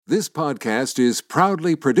This podcast is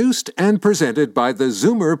proudly produced and presented by the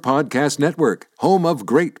Zoomer Podcast Network, home of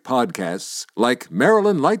great podcasts like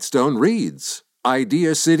Marilyn Lightstone Reads,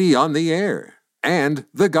 Idea City on the Air, and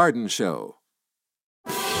The Garden Show.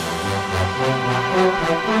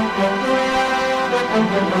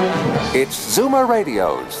 It's Zoomer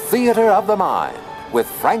Radio's Theater of the Mind with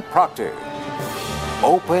Frank Proctor.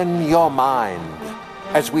 Open your mind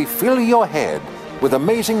as we fill your head with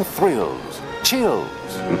amazing thrills, chills,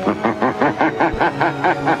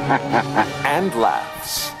 and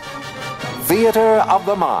laughs. Theater of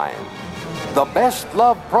the Mind. The best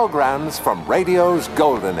love programs from radio's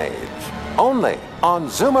golden age. Only on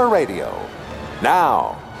Zoomer Radio.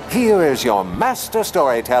 Now, here is your master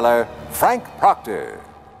storyteller, Frank Proctor.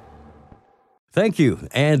 Thank you,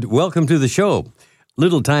 and welcome to the show.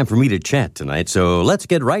 Little time for me to chat tonight, so let's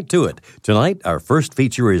get right to it. Tonight, our first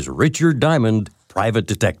feature is Richard Diamond, Private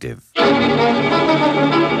Detective.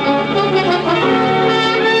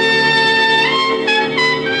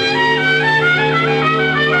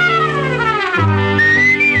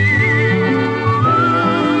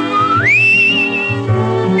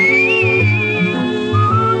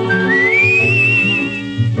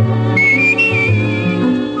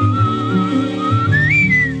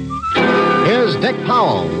 Here's Dick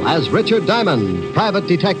Powell as Richard Diamond, Private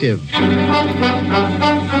Detective.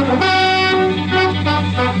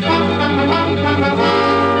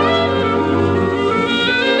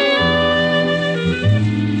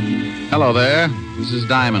 Hello there. This is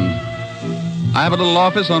Diamond. I have a little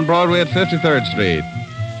office on Broadway at 53rd Street.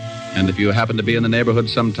 And if you happen to be in the neighborhood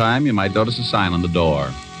sometime, you might notice a sign on the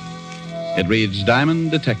door. It reads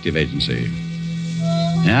Diamond Detective Agency.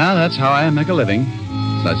 Yeah, that's how I make a living,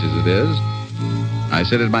 such as it is. I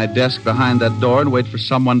sit at my desk behind that door and wait for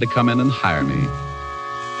someone to come in and hire me.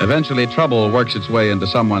 Eventually, trouble works its way into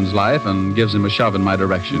someone's life and gives him a shove in my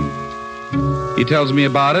direction. He tells me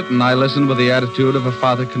about it, and I listen with the attitude of a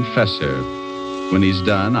father confessor. When he's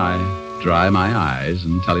done, I dry my eyes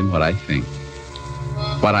and tell him what I think.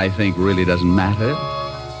 What I think really doesn't matter,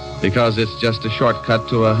 because it's just a shortcut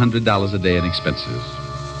to $100 a day in expenses.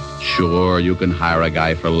 Sure, you can hire a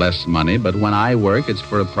guy for less money, but when I work, it's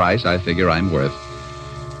for a price I figure I'm worth.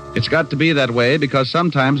 It's got to be that way because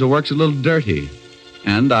sometimes the work's a little dirty,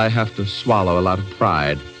 and I have to swallow a lot of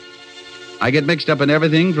pride. I get mixed up in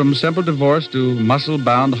everything from simple divorce to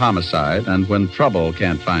muscle-bound homicide, and when trouble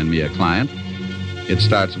can't find me a client, it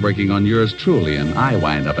starts working on yours truly, and I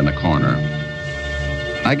wind up in a corner.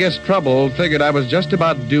 I guess trouble figured I was just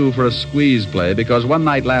about due for a squeeze play because one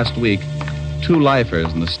night last week, 2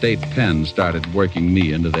 lifers in the state pen started working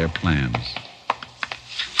me into their plans.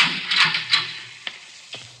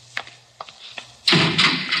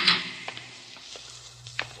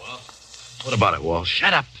 Well, what about it, Walsh?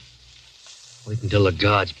 Shut up. Wait until the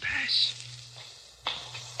guards pass.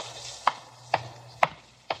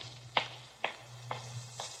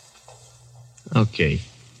 Okay.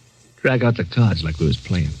 Drag out the cards like we was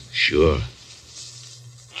playing. Sure.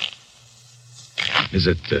 Is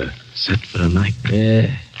it set for the night?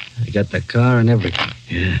 Yeah. I got the car and everything.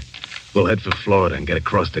 Yeah. We'll head for Florida and get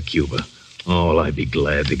across to Cuba. Oh, I'd be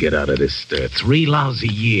glad to get out of this 3 lousy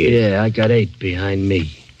years. Yeah, I got 8 behind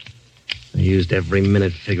me. I used every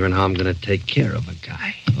minute figuring how I'm going to take care of a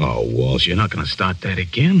guy. Oh, Walsh, you're not going to start that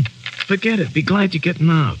again? Forget it. Be glad you're getting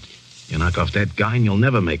out. You knock off that guy and you'll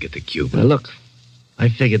never make it to Cuba. Now, look, I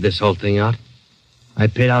figured this whole thing out. I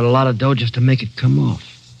paid out a lot of dough just to make it come off.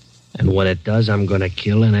 And when it does, I'm going to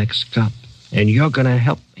kill an ex-cop. And you're going to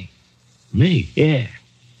help me. Me? Yeah.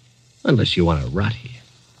 Unless you want to rot here.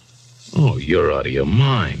 Oh, you're out of your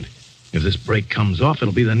mind. If this break comes off,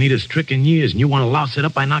 it'll be the neatest trick in years, and you want to louse it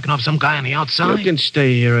up by knocking off some guy on the outside? You can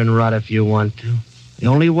stay here and rot if you want to. The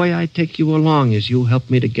only way I take you along is you help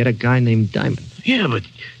me to get a guy named Diamond. Yeah, but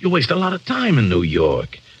you waste a lot of time in New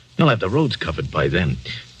York. You'll have the roads covered by then.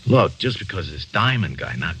 Look, just because this Diamond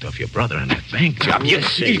guy knocked off your brother in that bank job,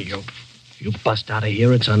 you bust out of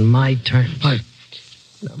here, it's on my terms.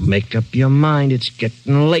 Now make up your mind, it's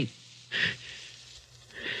getting late.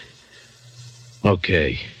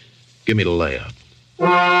 Okay. Give me the layup.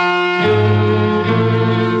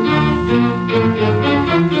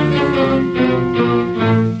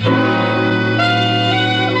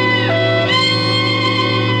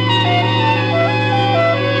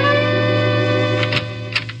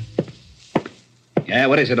 Yeah,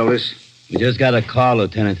 what is it, Otis? We just got a call,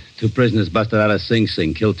 Lieutenant. 2 prisoners busted out of Sing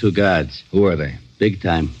Sing, killed 2 guards. Who are they? Big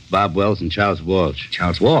time. Bob Wells and Charles Walsh.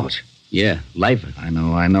 Charles Walsh? Yeah, lifer. I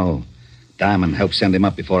know. Diamond helped send him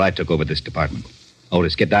up before I took over this department.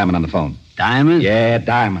 Otis, get Diamond on the phone. Diamond? Yeah,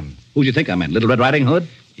 Diamond. Who'd you think I meant? Little Red Riding Hood?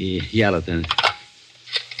 Yeah, Lieutenant.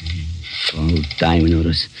 Oh, Diamond,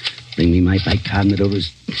 Otis. Bring me my bicarbonate,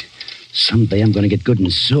 Otis. Someday I'm going to get good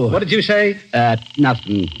and sore. What did you say?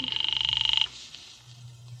 Nothing.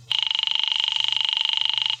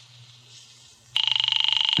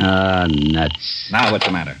 Nuts. Now, what's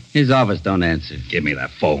the matter? His office don't answer. Give me that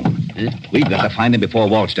phone. We've got to find him before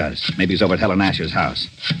Walsh does. Maybe he's over at Helen Asher's house.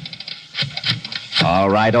 All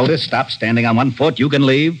right, Otis, stop standing on one foot. You can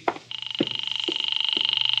leave.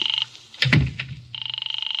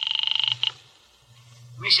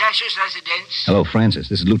 Miss Asher's residence? Hello, Francis.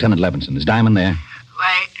 This is Lieutenant Levinson. Is Diamond there?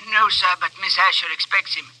 Why, no, sir, but Miss Asher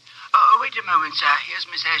expects him. Wait a moment, sir. Here's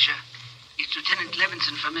Miss Asher. It's Lieutenant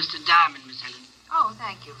Levinson for Mr. Diamond, Miss Helen. Oh,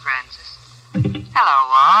 thank you, Francis. Hello,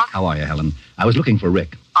 Walt. How are you, Helen? I was looking for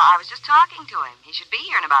Rick. Oh, I was just talking to him. He should be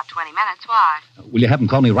here in about 20 minutes. Why? Will you have him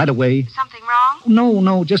call me right away? Something wrong?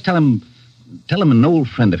 No. Just tell him an old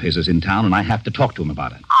friend of his is in town, and I have to talk to him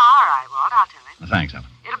about it. Oh, all right, Walt. I'll tell him. Thanks, Helen.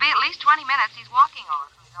 It'll be at least 20 minutes. He's walking over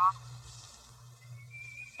from his office.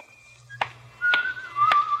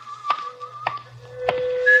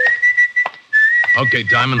 Okay,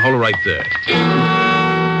 Diamond, hold it right there.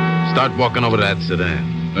 Start walking over to that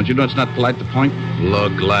sedan. Don't you know it's not polite to point?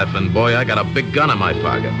 Look, laughing boy, I got a big gun in my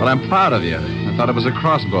pocket. Well, I'm proud of you. I thought it was a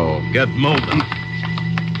crossbow. Get moving.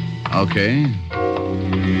 Okay.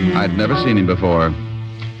 I'd never seen him before.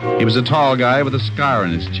 He was a tall guy with a scar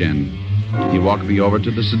on his chin. He walked me over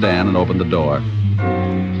to the sedan and opened the door.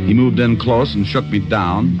 He moved in close and shook me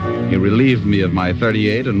down. He relieved me of my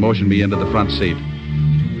 .38 and motioned me into the front seat.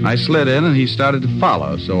 I slid in, and he started to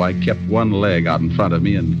follow, so I kept one leg out in front of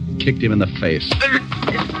me and kicked him in the face.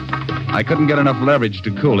 I couldn't get enough leverage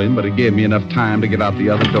to cool him, but it gave me enough time to get out the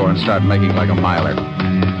other door and start making like a miler.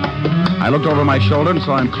 I looked over my shoulder and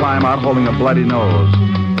saw him climb out holding a bloody nose.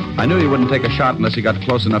 I knew he wouldn't take a shot unless he got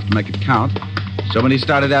close enough to make it count, so when he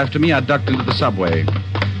started after me, I ducked into the subway.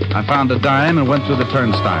 I found a dime and went through the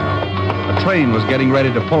turnstile. A train was getting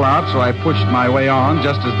ready to pull out, so I pushed my way on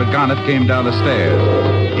just as the gonnet came down the stairs.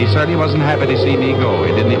 He said he wasn't happy to see me go.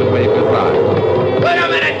 He didn't even wave goodbye. Wait a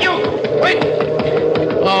minute, you! Wait!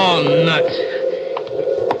 Oh, nuts.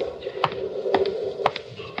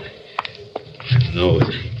 No, get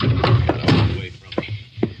away from me.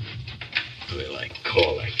 Well, I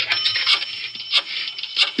call like that.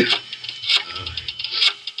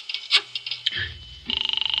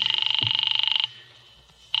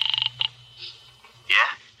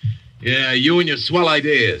 Yeah, you and your swell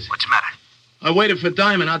ideas. What's the matter? I waited for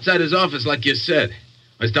Diamond outside his office like you said.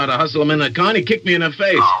 I started to hustle him in the car and he kicked me in the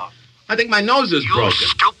face. Oh. I think my nose is broken. You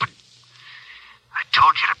stupid. I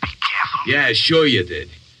told you to be careful. Yeah, sure you did.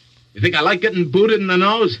 You think I like getting booted in the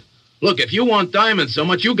nose? Look, if you want Diamond so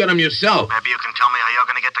much, you get him yourself. Maybe you can tell me how you're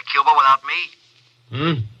going to get to Cuba without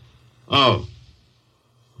me? Oh.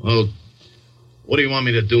 Well, what do you want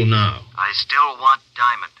me to do now? I still want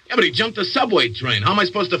Diamond. Yeah, but he jumped the subway train. How am I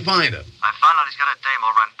supposed to find him? I found out he's got a dame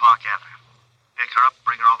over on Park Avenue. Pick her up,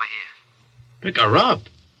 bring her over here. Pick her up?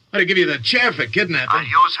 I'd give you the chair for kidnapping. I'll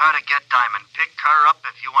use her to get Diamond. Pick her up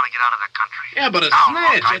if you want to get out of the country. Yeah, but a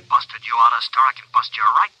now, snitch. Look, I busted you out of stir. I can bust you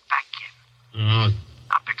right back in. Oh,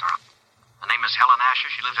 Now pick her up. Her name is Helen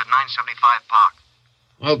Asher. She lives at 975 Park.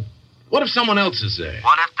 well, what if someone else is there?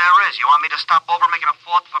 What if there is? You want me to stop over making a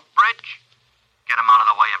fourth for Bridge? Get him out of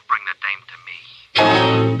the way and bring the dame to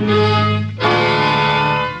me.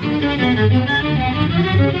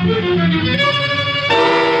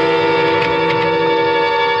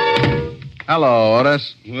 Hello,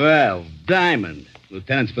 Otis. Well, Diamond.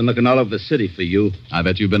 Lieutenant's been looking all over the city for you. I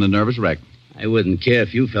bet you've been a nervous wreck. I wouldn't care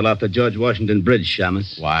if you fell off the George Washington Bridge,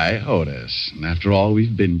 Shamus. Why, Otis? And after all,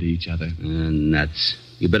 we've been to each other. Nuts.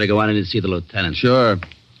 You better go on in and see the lieutenant. Sure.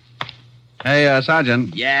 Hey,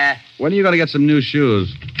 Sergeant. Yeah? When are you going to get some new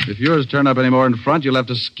shoes? If yours turn up any more in front, you'll have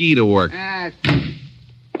to ski to work.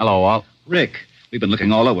 Hello, Walt. Rick, we've been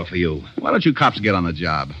looking all over for you. Why don't you cops get on the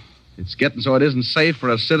job? It's getting so it isn't safe for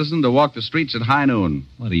a citizen to walk the streets at high noon.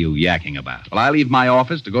 What are you yakking about? Well, I leave my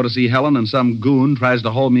office to go to see Helen, and some goon tries to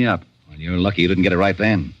hold me up. Well, you're lucky you didn't get it right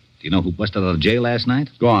then. Do you know who busted out of jail last night?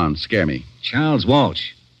 Go on, scare me. Charles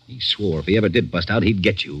Walsh. He swore if he ever did bust out, he'd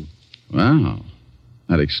get you. Well,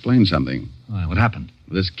 that explains something. What happened?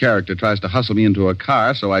 This character tries to hustle me into a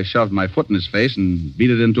car, so I shoved my foot in his face and beat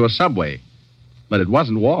it into a subway. But it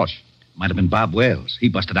wasn't Walsh. Might have been Bob Wells. He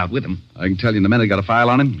busted out with him. I can tell you in a minute. Got a file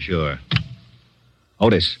on him? Sure.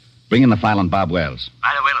 Otis, bring in the file on Bob Wells.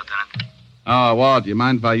 Right away, Lieutenant. Oh, Walt, do you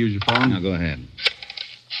mind if I use your phone? Now, go ahead.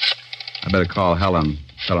 I better call Helen.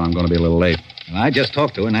 Tell her I'm going to be a little late. Well, I just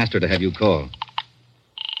talked to her and asked her to have you call.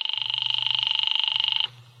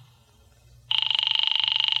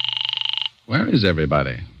 Where is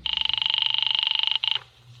everybody?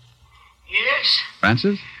 Yes.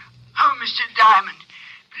 Francis? Oh, Mr. Diamond,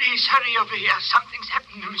 please hurry over here. Something's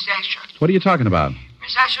happened to Miss Asher. What are you talking about?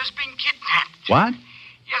 Miss Asher's been kidnapped. What?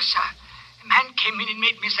 Yes, sir. A man came in and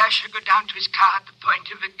made Miss Asher go down to his car at the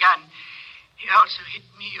point of a gun. He also hit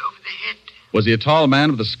me over the head. Was he a tall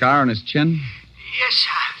man with a scar on his chin? Yes, sir.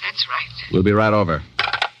 That's right. We'll be right over.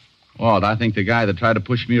 Walt, I think the guy that tried to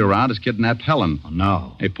push me around has kidnapped Helen. Oh,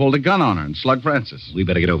 no. He pulled a gun on her and slugged Francis. We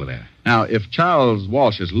better get over there. Now, if Charles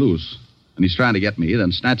Walsh is loose and he's trying to get me,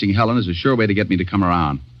 then snatching Helen is a sure way to get me to come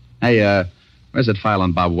around. Hey, where's that file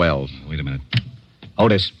on Bob Wells? Wait a minute.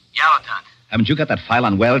 Otis, Yeah, Lieutenant. haven't you got that file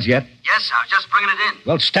on Wells yet? Yes, sir. Just bringing it in.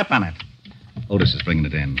 Well, step on it. Otis is bringing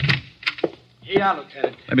it in. Yeah,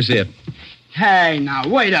 Lieutenant. Let me see it. Hey, now,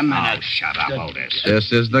 wait a minute. Oh, shut up, Otis.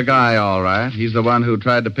 This is the guy, all right. He's the one who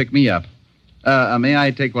tried to pick me up. May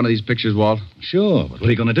I take one of these pictures, Walt? Sure, but what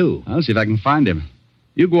are you going to do? I'll see if I can find him.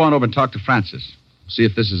 You go on over and talk to Francis. See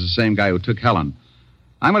if this is the same guy who took Helen.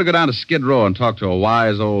 I'm going to go down to Skid Row and talk to a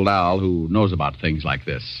wise old owl who knows about things like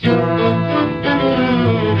this.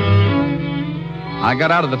 I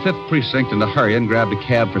got out of the 5th Precinct in a hurry and grabbed a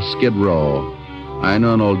cab for Skid Row. I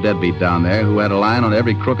know an old deadbeat down there who had a line on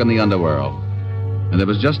every crook in the underworld. And there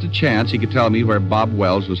was just a chance he could tell me where Bob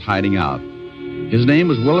Wells was hiding out. His name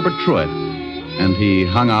was Wilbur Truitt, and he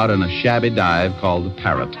hung out in a shabby dive called the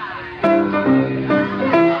Parrot.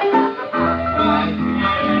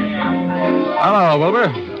 Hello, Wilbur.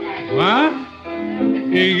 What?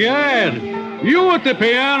 Egad, you at the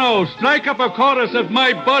piano, strike up a chorus of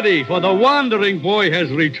My Buddy, for the wandering boy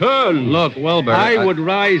has returned. Look, Wilbur, I would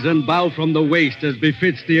rise and bow from the waist as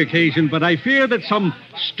befits the occasion, but I fear that some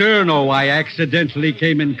sterno I accidentally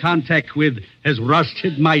came in contact with has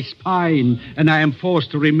rusted my spine, and I am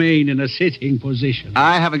forced to remain in a sitting position.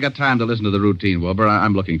 I haven't got time to listen to the routine, Wilbur.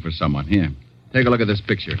 I'm looking for someone. Here, take a look at this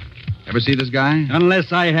picture. Ever see this guy?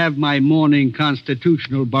 Unless I have my morning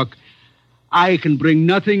constitutional, Buck, I can bring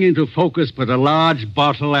nothing into focus but a large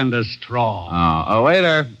bottle and a straw. Oh,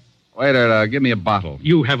 waiter. Waiter, give me a bottle.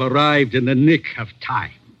 You have arrived in the nick of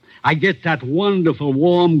time. I get that wonderful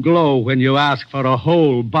warm glow when you ask for a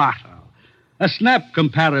whole bottle. A snap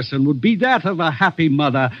comparison would be that of a happy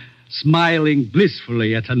mother smiling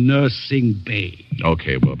blissfully at a nursing babe.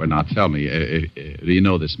 Okay, Wilbur, now tell me, do you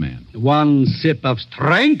know this man? One sip of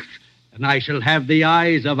strength, and I shall have the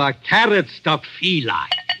eyes of a carrot-stuffed feline.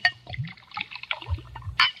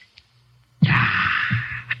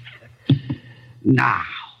 Now,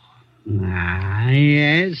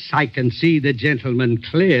 yes, I can see the gentleman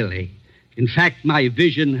clearly. In fact, my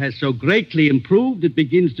vision has so greatly improved it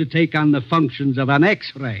begins to take on the functions of an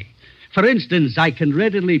X-ray. For instance, I can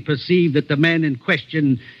readily perceive that the man in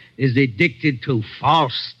question is addicted to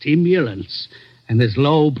false stimulants, and his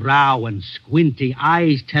low brow and squinty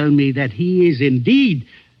eyes tell me that he is indeed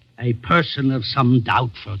a person of some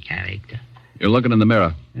doubtful character. You're looking in the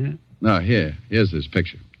mirror. Yeah? No, here's this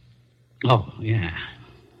picture. Oh, yeah.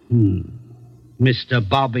 Mr.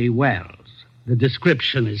 Bobby Wells. The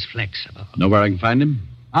description is flexible. Know where I can find him?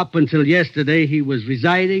 Up until yesterday, he was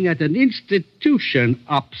residing at an institution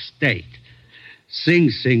upstate. Sing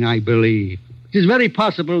Sing, I believe. It is very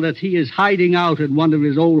possible that he is hiding out in one of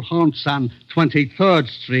his old haunts on 23rd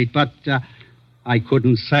Street, but I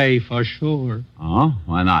couldn't say for sure. Oh,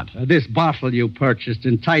 why not? This bottle you purchased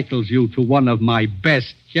entitles you to one of my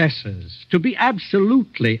best guesses. To be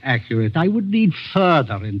absolutely accurate, I would need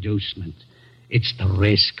further inducement. It's the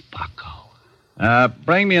risk, Bucko.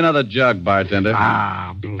 Bring me another jug, bartender.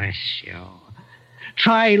 Ah, bless you.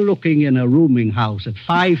 Try looking in a rooming house at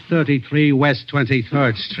 533 West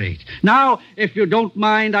 23rd Street. Now, if you don't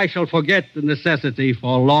mind, I shall forget the necessity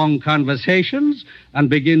for long conversations and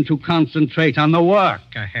begin to concentrate on the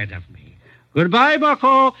work ahead of me. Goodbye,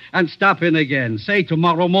 Bucko, and stop in again. Say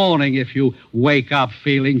tomorrow morning if you wake up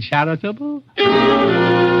feeling charitable.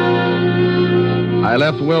 I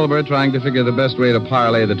left Wilbur trying to figure the best way to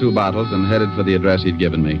parlay the two bottles and headed for the address he'd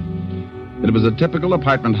given me. It was a typical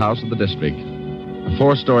apartment house of the district, a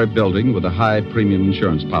 4-story building with a high premium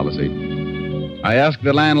insurance policy. I asked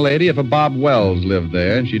the landlady if a Bob Wells lived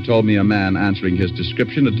there, and she told me a man answering his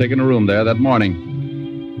description had taken a room there that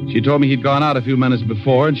morning. She told me he'd gone out a few minutes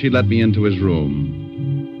before, and she'd let me into his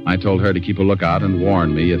room. I told her to keep a lookout and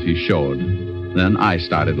warn me if he showed. Then I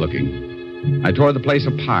started looking. I tore the place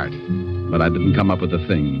apart, but I didn't come up with a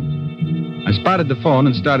thing. I spotted the phone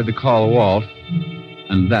and started to call Walt,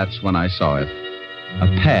 and that's when I saw it. A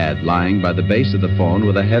pad lying by the base of the phone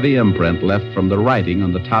with a heavy imprint left from the writing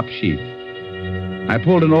on the top sheet. I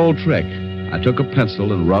pulled an old trick. I took a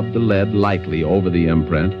pencil and rubbed the lead lightly over the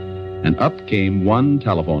imprint, and up came one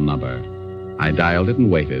telephone number. I dialed it and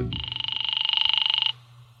waited.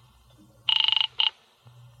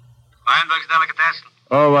 Weinberg's delicatessen.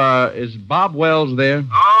 Oh, is Bob Wells there?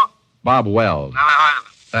 Oh? Bob Wells. Never heard of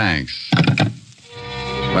him. Thanks.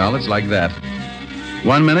 Well, it's like that.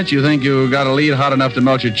 1 minute you think you got a lead hot enough to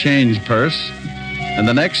melt your change purse, and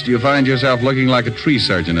the next you find yourself looking like a tree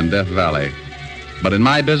surgeon in Death Valley. But in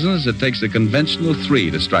my business, it takes a conventional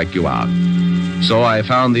 3 to strike you out. So I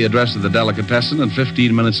found the address of the delicatessen, and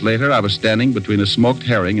 15 minutes later, I was standing between a smoked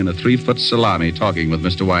herring and a 3-foot salami talking with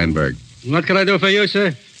Mr. Weinberg. What can I do for you,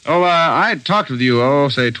 sir? Oh, I talked with you,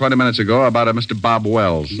 say 20 minutes ago about a Mr. Bob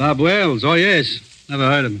Wells. Bob Wells? Oh, yes. Never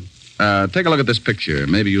heard of him. Take a look at this picture.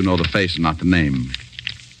 Maybe you know the face and not the name.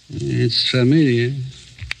 It's familiar.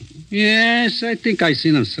 Yes, I think I've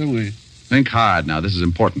seen him somewhere. Think hard now. This is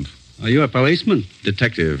important. Are you a policeman?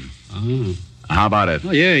 Detective. Oh. How about it?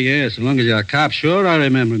 Oh, yeah. So long as you're a cop, sure, I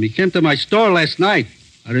remember him. He came to my store last night.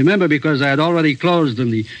 I remember because I had already closed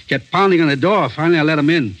and he kept pounding on the door. Finally, I let him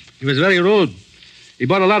in. He was very rude. He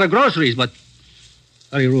bought a lot of groceries, but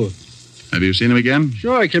very rude. Have you seen him again?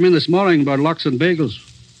 Sure, I came in this morning about lox and bagels.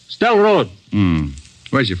 Stell Road.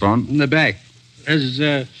 Where's your phone? In the back. Has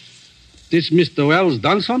this Mr. Wells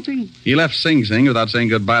done something? He left Sing Sing without saying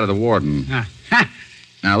goodbye to the warden.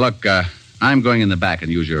 Now, look, I'm going in the back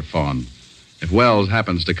and use your phone. If Wells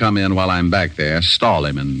happens to come in while I'm back there, stall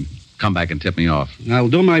him and come back and tip me off. I'll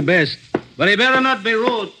do my best. But he better not be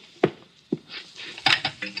rude.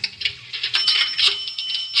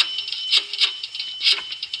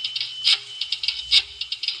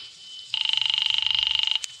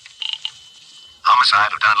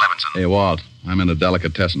 Homicide, Lieutenant Levinson. Hey, Walt, I'm in a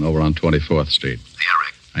delicatessen over on 24th Street. Yeah,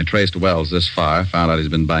 Rick. I traced Wells this far, found out he's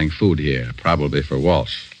been buying food here, probably for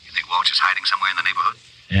Walsh. You think Walsh is hiding somewhere in the neighborhood?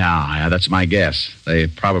 Yeah, that's my guess. They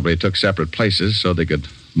probably took separate places so they could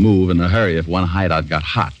move in a hurry if one hideout got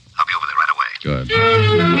hot. I'll be over there right away. Good.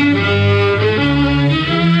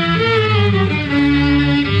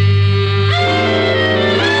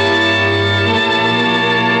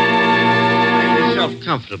 Make yourself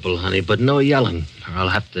comfortable, honey, but no yelling, or I'll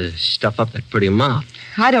have to stuff up that pretty mouth.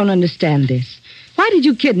 I don't understand this. Why did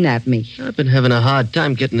you kidnap me? I've been having a hard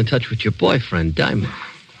time getting in touch with your boyfriend, Diamond.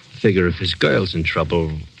 Figure if his girl's in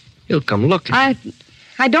trouble, he'll come looking. I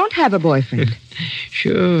don't have a boyfriend.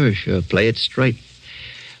 Sure. Play it straight.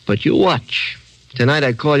 But you watch. Tonight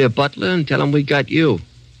I call your butler and tell him we got you.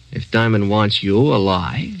 If Diamond wants you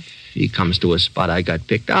alive, he comes to a spot I got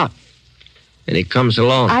picked out. And he comes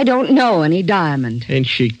alone. I don't know any Diamond. Ain't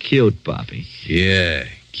she cute, Bobby? Yeah,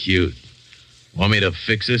 cute. Want me to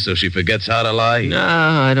fix her so she forgets how to lie? No,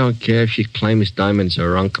 I don't care if she claims Diamond's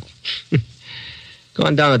her uncle. Go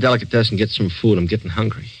on down to the delicatessen and get some food. I'm getting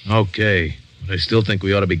hungry. Okay. But I still think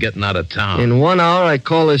we ought to be getting out of town. In 1 hour, I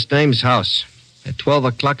call this dame's house. At 12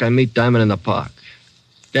 o'clock, I meet Diamond in the park.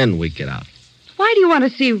 Then we get out. Why do you want to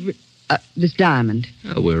see this Diamond?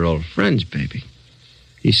 Oh, we're old friends, baby.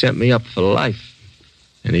 He sent me up for life.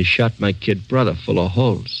 And he shot my kid brother full of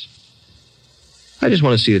holes. I just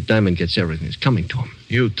want to see that Diamond gets everything that's coming to him.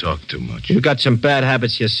 You talk too much. You got some bad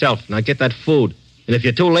habits yourself. Now get that food. And if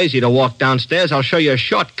you're too lazy to walk downstairs, I'll show you a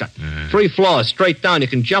shortcut. 3 floors, straight down. You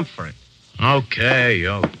can jump for it. Okay.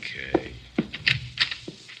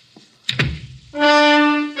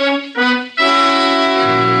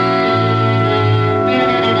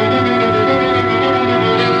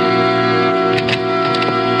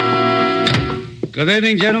 Good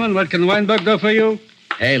evening, gentlemen. What can Weinberg do for you?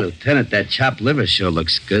 Hey, Lieutenant, that chopped liver sure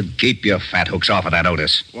looks good. Keep your fat hooks off of that,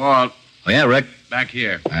 Otis. Walt. Oh, yeah, Rick? Back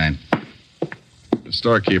here. Fine. The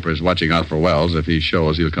storekeeper is watching out for Wells. If he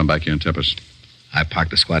shows, he'll come back here and tip us. I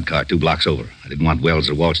parked the squad car 2 blocks over. I didn't want Wells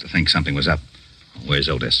or Walsh to think something was up. Where's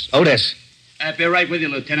Otis? Otis! I'll be right with you,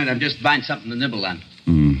 Lieutenant. I'm just buying something to nibble on.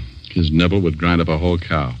 His nibble would grind up a whole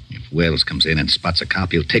cow. If Wells comes in and spots a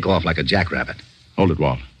cop, he'll take off like a jackrabbit. Hold it,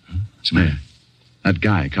 Walt. What's the matter? That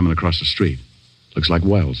guy coming across the street. Looks like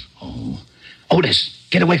Wells. Oh. Otis,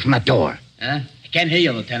 get away from that door. Huh? I can't hear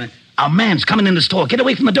you, Lieutenant. A man's coming in the store. Get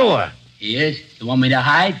away from the door. He is? You want me to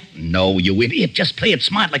hide? No, you idiot. Just play it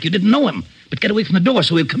smart like you didn't know him. But get away from the door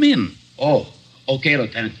so he'll come in. Oh, okay,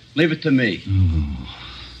 Lieutenant. Leave it to me.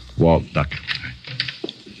 Walt, duck.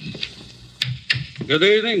 Good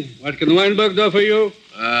evening. What can Weinberg do for you?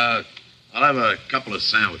 I'll have a couple of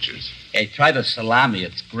sandwiches. Hey, try the salami.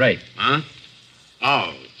 It's great. Huh?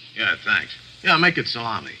 Oh, yeah, thanks. Yeah, make it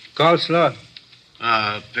salami. Coleslaw.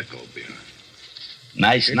 Pickle beer.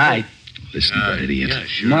 Nice night. Listen, you idiot. Yeah,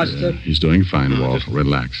 sure. Mustard. He's doing fine, Walt.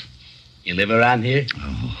 Relax. You live around here?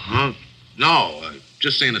 Huh? No,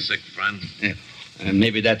 just seeing a sick friend. Yeah.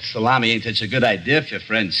 Maybe that salami ain't such a good idea if your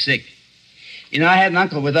friend's sick. You know, I had an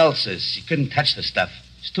uncle with ulcers. He couldn't touch the stuff.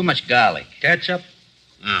 It's too much garlic. Ketchup.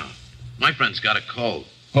 No. My friend's got a cold.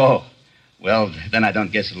 Oh, Well, then I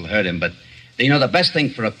don't guess it'll hurt him, but the best thing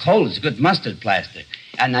for a cold is good mustard plaster.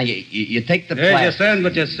 And now you take the plaster. Here's your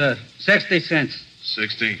sandwiches, sir. 60 cents.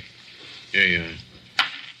 60? Here you are.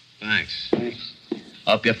 Thanks.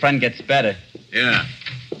 Hope your friend gets better. Yeah.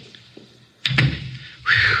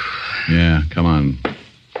 Yeah, come on.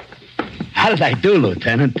 How did I do,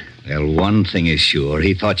 Lieutenant? Well, one thing is sure.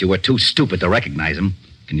 He thought you were too stupid to recognize him.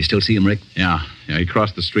 Can you still see him, Rick? Yeah, he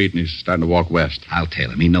crossed the street and he's starting to walk west. I'll tell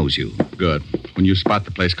him. He knows you. Good. When you spot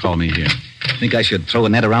the place, call me here. Think I should throw a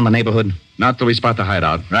net around the neighborhood? Not till we spot the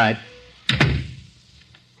hideout. Right.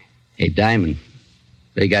 Hey, Diamond,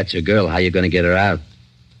 they got your girl. How you going to get her out?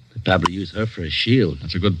 They'll probably use her for a shield.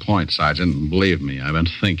 That's a good point, Sergeant. And believe me, I've been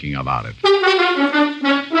thinking about it.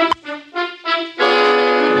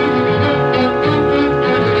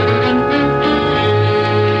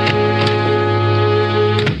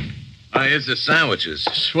 Here's the sandwiches.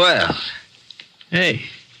 Swell. Hey,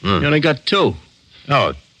 you only got 2.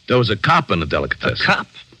 Oh, there was a cop in the delicatessen. A cop?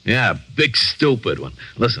 Yeah, big stupid one.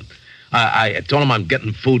 Listen, I told him I'm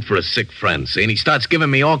getting food for a sick friend, see, and he starts giving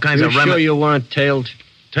me all kinds of You sure you weren't tailed?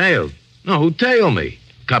 Tailed? No, who tailed me?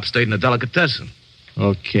 Cop stayed in the delicatessen.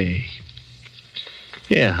 Okay.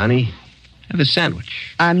 Here, honey. Have a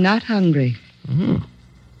sandwich. I'm not hungry.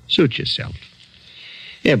 Suit yourself.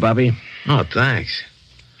 Here, Bobby. Oh, thanks.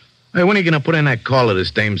 Hey, when are you going to put in that call to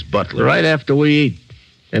this dame's butler? Right after we eat.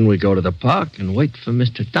 Then we go to the park and wait for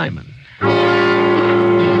Mr. Diamond.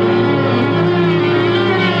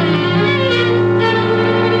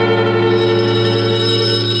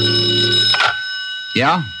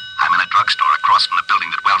 Yeah? I'm in a drugstore across from the building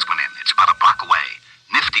that Wells went in. It's about a block away.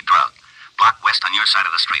 Nifty drug. Block west on your side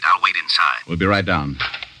of the street. I'll wait inside. We'll be right down.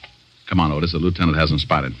 Come on, Otis. The lieutenant hasn't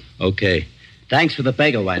spotted. Okay. Thanks for the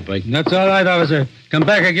bagel, Whitebreak. That's all right, officer. Come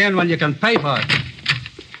back again when you can pay for it.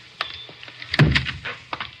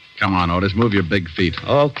 Come on, Otis. Move your big feet.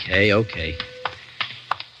 Okay.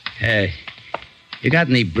 Hey, you got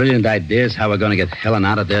any brilliant ideas how we're going to get Helen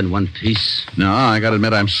out of there in one piece? No, I gotta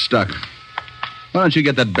admit I'm stuck. Why don't you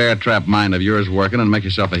get that bear trap mind of yours working and make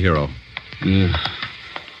yourself a hero?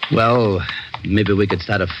 Well, maybe we could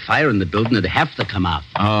start a fire in the building. It'd have to come out.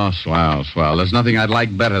 Oh, swell. There's nothing I'd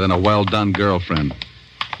like better than a well-done girlfriend.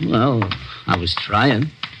 Well, I was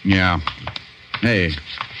trying. Yeah. Hey,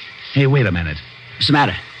 wait a minute. What's the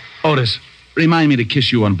matter? Otis, remind me to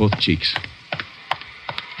kiss you on both cheeks.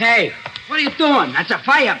 Hey, what are you doing? That's a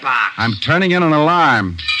firebox. I'm turning in an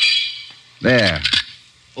alarm. There.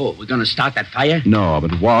 Oh, we're going to start that fire? No,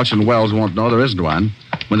 but Walsh and Wells won't know there isn't one.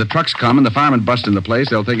 When the trucks come and the firemen bust in the place,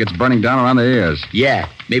 they'll think it's burning down around their ears. Yeah,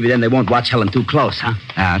 maybe then they won't watch Helen too close, huh?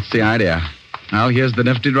 That's the idea. Well, here's the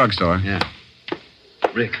nifty drugstore. Yeah.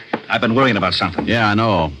 Rick, I've been worrying about something. Yeah, I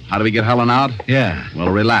know. How do we get Helen out? Yeah. Well,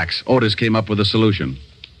 relax. Otis came up with a solution.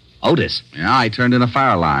 Otis? Yeah, I turned in a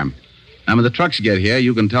fire alarm. Now, when the trucks get here,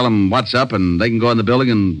 you can tell them what's up, and they can go in the building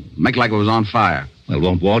and make like it was on fire. Well,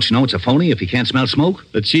 won't Walsh know it's a phony if he can't smell smoke?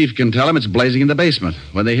 The chief can tell him it's blazing in the basement.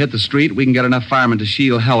 When they hit the street, we can get enough firemen to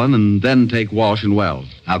shield Helen and then take Walsh and Wells.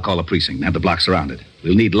 I'll call the precinct and have the block surrounded.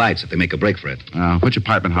 We'll need lights if they make a break for it. Which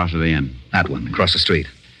apartment house are they in? That one, across the street.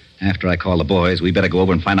 After I call the boys, we better go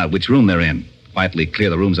over and find out which room they're in. Quietly clear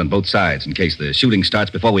the rooms on both sides in case the shooting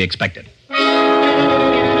starts before we expect it.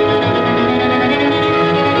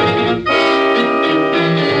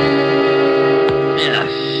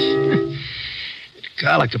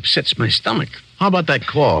 Garlic upsets my stomach. How about that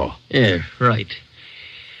call? Yeah, right.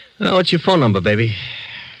 What's your phone number, baby?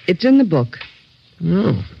 It's in the book.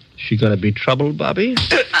 Oh, she gonna be trouble, Bobby?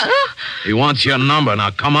 He wants your number. Now,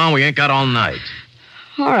 come on, we ain't got all night.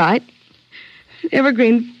 All right.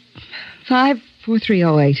 Evergreen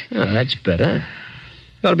 54308. Oh, that's better.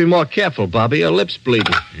 Gotta be more careful, Bobby. Your lip's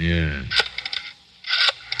bleeding. Yeah.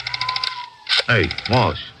 Hey,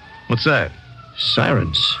 Walsh, what's that?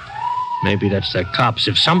 Sirens. Maybe that's the cops.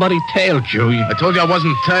 If somebody tailed you... I told you I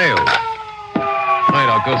wasn't tailed. Wait,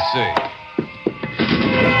 I'll go see.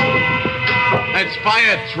 It's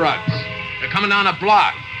fire trucks. They're coming down the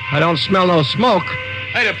block. I don't smell no smoke.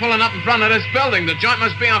 Hey, they're pulling up in front of this building. The joint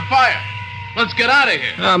must be on fire. Let's get out of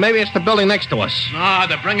here. Maybe it's the building next to us. No,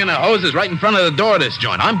 they're bringing the hoses right in front of the door of this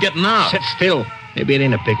joint. I'm getting out. Sit still. Maybe it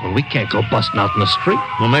ain't a big one. We can't go busting out in the street.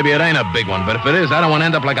 Well, maybe it ain't a big one, but if it is, I don't want to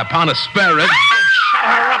end up like a pound of spare ribs. Shut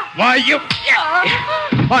her up. Why, you... All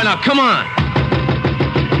right, now, come on.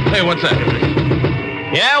 Hey, what's that?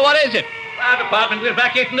 Yeah, what is it? Fire department, we're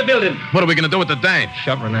back in the building. What are we going to do with the dame?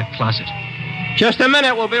 Shove her in that closet. Just a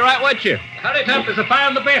minute, we'll be right with you. Hurry up, there's a fire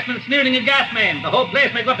in the basement. It's nearing a gas main. The whole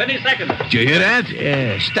place may go up any second. Did you hear that?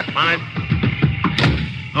 Yeah, step on it.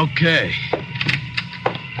 Okay.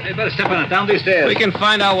 Hey, better step on it, down these stairs. We can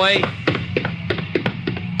find our way.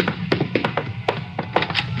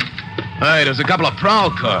 Hey, there's a couple of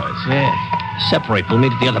prowl cars. Yeah. Separate. We'll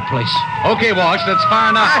meet at the other place. Okay, Walsh, that's far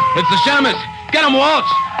enough. It's the Shamus. Get him, Walsh.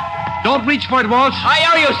 Don't reach for it, Walsh. I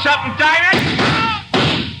owe you something, Diamond.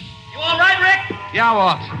 You all right, Rick? Yeah,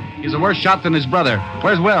 Walt. He's a worse shot than his brother.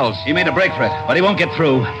 Where's Wells? He made a break for it, but he won't get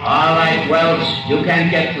through. All right, Wells. You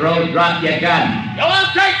can't get through. Drop your gun. You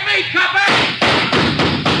won't take me, copper!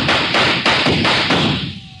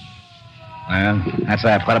 Well, that's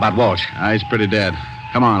that. What about Walsh? He's pretty dead.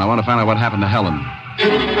 Come on, I want to find out what happened to Helen.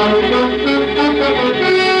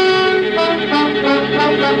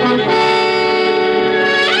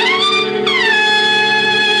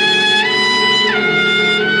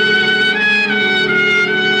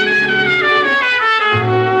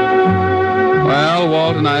 Well,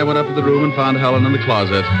 Walt and I went up to the room and found Helen in the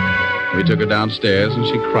closet. We took her downstairs, and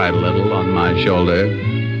she cried a little on my shoulder.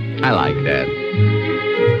 I like that.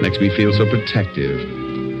 Makes me feel so protective.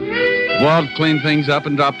 Walt cleaned things up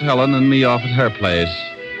and dropped Helen and me off at her place.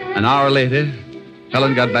 An hour later,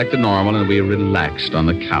 Helen got back to normal, and we relaxed on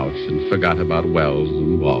the couch and forgot about Wells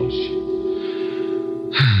and Walsh.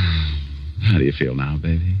 How do you feel now,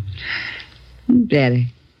 baby? Better.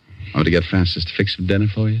 Want to get Francis to fix some dinner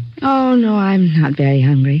for you? Oh, no, I'm not very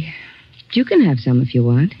hungry. You can have some if you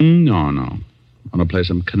want. No. Want to play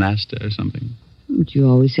some canasta or something? But you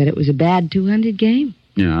always said it was a bad 200 game.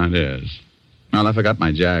 Yeah, it is. Well, I forgot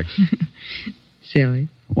my jacks. Silly.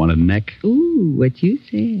 Want a neck? Ooh, what you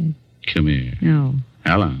said. Come here. No.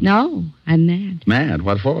 Helen? No, I'm mad. Mad?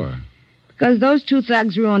 What for? Because those two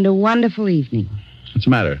thugs ruined a wonderful evening. What's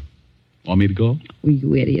the matter? Want me to go? Oh,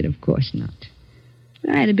 you idiot, of course not.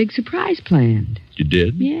 But I had a big surprise planned. You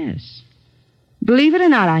did? Yes. Believe it or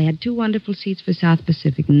not, I had 2 wonderful seats for South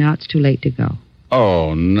Pacific, and now it's too late to go.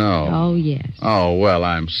 Oh, no. Oh, yes. Oh, well,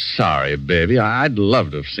 I'm sorry, baby. I'd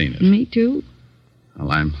love to have seen it. Me too. Well,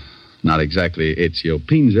 I'm not exactly Ezio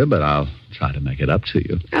Pinza, but I'll try to make it up to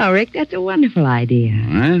you. Oh, Rick, that's a wonderful idea.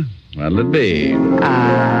 What'll it be?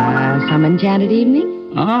 Some enchanted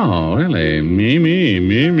evening? Oh, really? Me.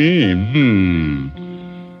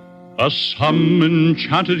 A some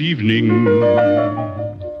enchanted evening.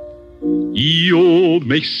 You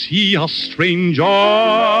may see a stranger.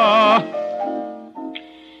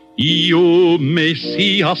 You may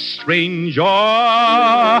see a stranger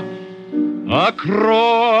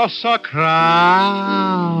across a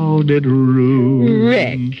crowded room.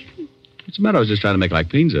 Rick. What's the matter? I was just trying to make like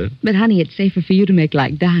Pinza. But, honey, it's safer for you to make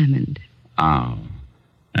like Diamond. Oh.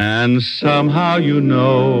 And somehow you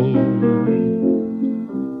know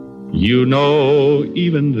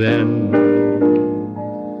even then,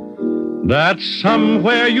 that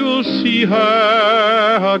somewhere you'll see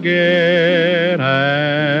her again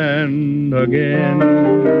and again.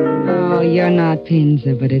 Oh, you're not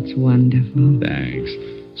Pinza, but it's wonderful. Thanks.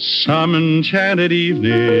 Some enchanted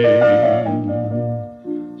evening,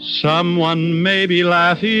 someone may be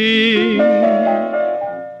laughing.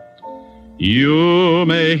 You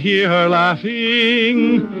may hear her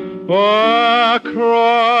laughing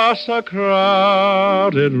across a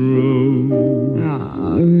crowded room.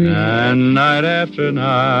 Oh, Rick. And night after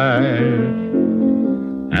night,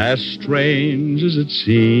 as strange as it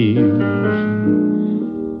seems,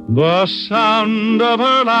 the sound of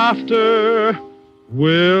her laughter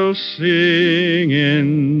will sing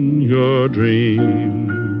in your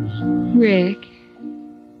dreams. Rick.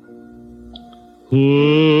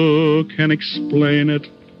 Who can explain it?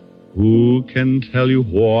 Who can tell you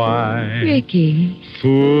why? Ricky.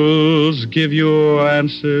 Fools give you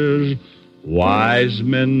answers. Wise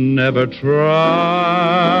men never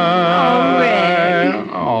try. Oh, Rick.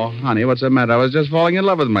 Oh, honey, what's the matter? I was just falling in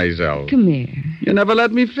love with myself. Come here. You never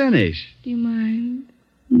let me finish. Do you mind?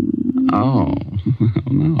 Oh,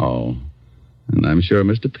 no. And I'm sure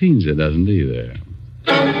Mr. Pinza doesn't either.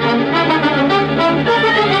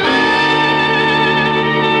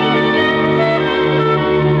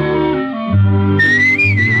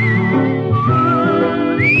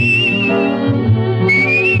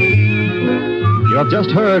 You have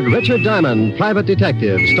just heard Richard Diamond, Private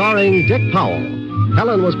Detective, starring Dick Powell.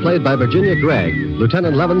 Helen was played by Virginia Gregg,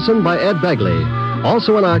 Lieutenant Levinson by Ed Begley.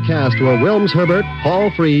 Also in our cast were Wilms Herbert,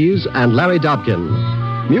 Paul Freese, and Larry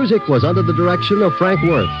Dobkin. Music was under the direction of Frank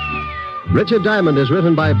Worth. Richard Diamond is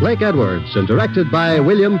written by Blake Edwards and directed by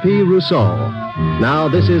William P. Rousseau. Now,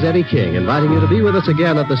 this is Eddie King, inviting you to be with us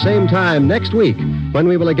again at the same time next week, when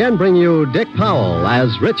we will again bring you Dick Powell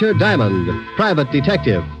as Richard Diamond, Private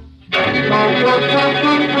Detective.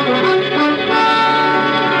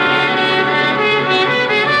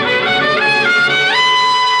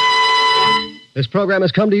 This program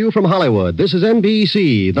has come to you from Hollywood. This is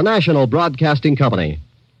NBC, the national broadcasting company.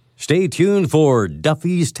 Stay tuned for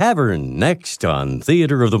Duffy's Tavern next on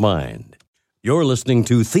Theater of the Mind. You're listening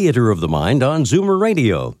to Theater of the Mind on Zoomer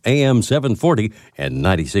Radio, AM 740 and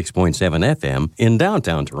 96.7 FM in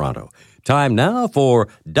downtown Toronto. Time now for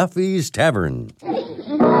Duffy's Tavern.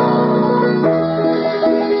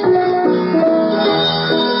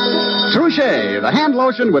 Trouche, the hand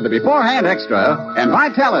lotion with the beforehand extra, and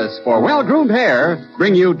Vitalis for well-groomed hair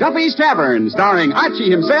bring you Duffy's Tavern, starring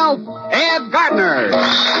Archie himself, Ed Gardner.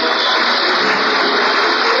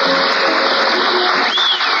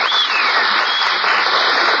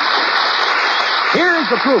 Here's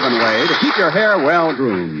the proven way to keep your hair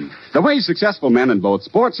well-groomed. The way successful men in both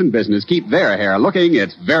sports and business keep their hair looking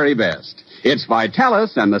its very best. It's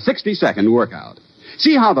Vitalis and the 60-second workout.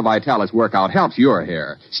 See how the Vitalis workout helps your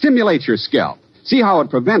hair, stimulates your scalp. See how it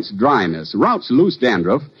prevents dryness, routs loose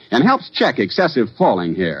dandruff, and helps check excessive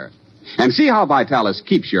falling hair. And see how Vitalis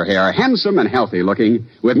keeps your hair handsome and healthy looking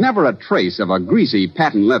with never a trace of a greasy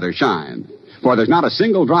patent leather shine. For there's not a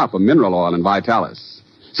single drop of mineral oil in Vitalis.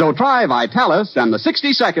 So try Vitalis and the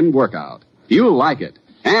 60-second workout. You'll like it,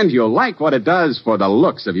 and you'll like what it does for the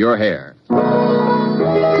looks of your hair.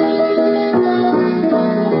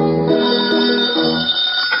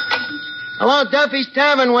 Hello, Duffy's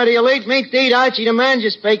Tavern. Where do you lead me to eat? Archie the manager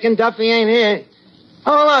speaking. Duffy ain't here.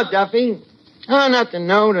 Oh, hello, Duffy. Oh, nothing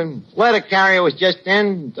new. The letter carrier was just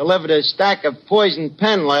in. Delivered a stack of poisoned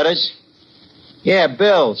pen letters. Yeah,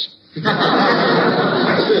 bills.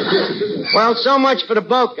 Well, so much for the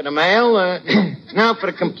bulk of the mail. Now for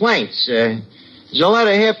the complaints. There's a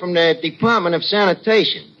letter here from the Department of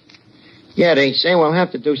Sanitation. Yeah, they say we'll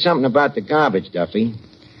have to do something about the garbage, Duffy.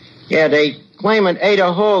 Yeah, they claim it ate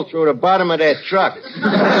a hole through the bottom of their truck.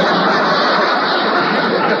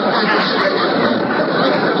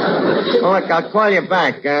 Oh, look, I'll call you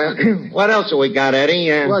back. What else have we got, Eddie?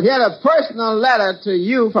 Well, here's a personal letter to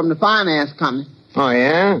you from the finance company. Oh,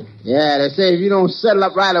 yeah? Yeah, they say if you don't settle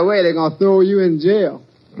up right away, they're going to throw you in jail.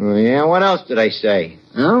 Oh, yeah? What else did they say?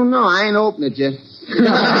 I don't know. I ain't opened it yet.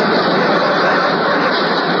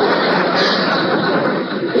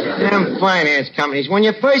 Damn finance companies. When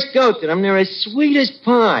you first go to them, they're as sweet as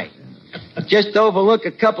pie. Just overlook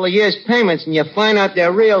a couple of years' payments and you find out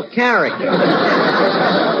their real character.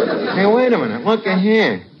 Hey, wait a minute. Look at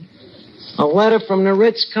here. A letter from the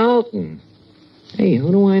Ritz-Carlton. Hey,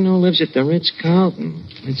 who do I know lives at the Ritz-Carlton?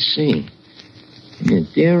 Let's see. Yeah,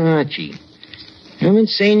 dear Archie, haven't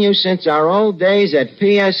seen you since our old days at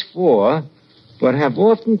PS4, but have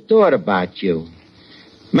often thought about you.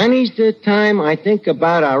 Many's the time I think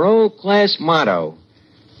about our old class motto,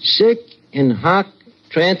 sic in hoc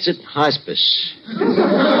transit hospice. What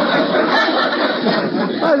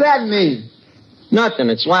does that mean? Nothing,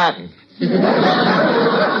 it's Latin.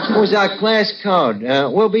 It was our class code.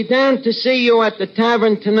 We'll be down to see you at the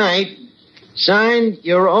tavern tonight. Signed,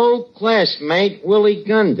 your old classmate, Willie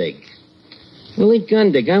Gundig. Willie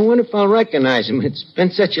Gundig. I wonder if I'll recognize him. It's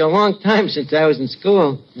been such a long time since I was in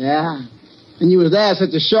school. Yeah. And you was there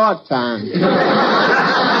such a short time.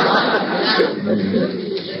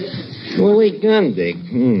 Willie Gundig.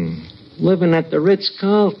 Living at the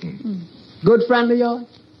Ritz-Carlton. Good friend of yours?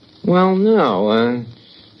 Well, no.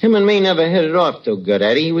 Him and me never hit it off too good,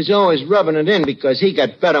 Eddie. He was always rubbing it in because he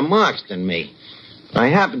got better marks than me. But I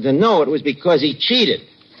happen to know it was because he cheated.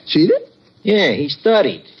 Cheated? Yeah, he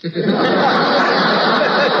studied.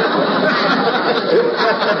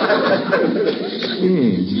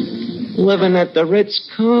 Living at the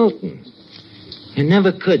Ritz-Carlton. You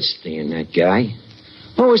never could stand that guy.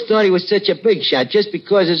 Always thought he was such a big shot just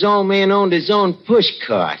because his old man owned his own push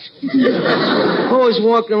cart. Always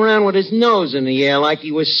walking around with his nose in the air like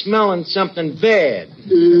he was smelling something bad.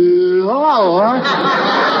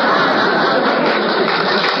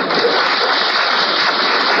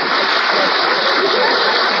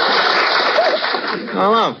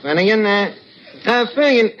 Hello, Finnegan.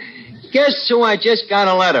 Finnegan, guess who I just got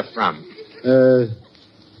a letter from?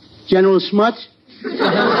 General Smuts?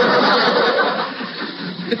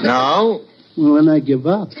 No. Well, then I give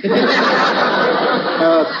up.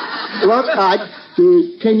 Look,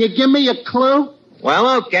 can you give me a clue? Well,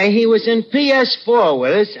 okay. He was in PS4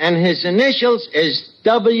 with us, and his initials is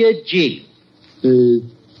WG.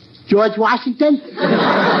 George Washington?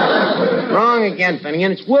 Wrong again,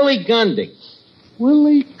 Finnegan. It's Willie Gundig.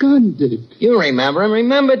 Willie Gundig. You remember him.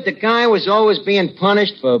 Remember the guy was always being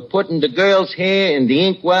punished for putting the girl's hair in the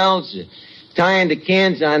inkwells, tying the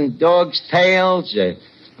cans on dogs' tails,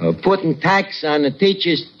 putting tacks on the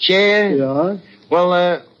teacher's chair? Yeah.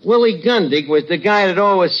 Well, Willie Gundig was the guy that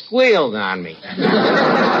always squealed on me.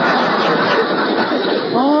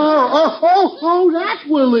 Oh, Oh, that's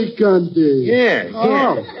Willie Gundy. Yeah.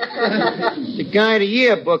 Oh. The guy the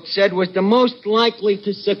yearbook said was the most likely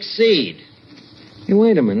to succeed. Hey,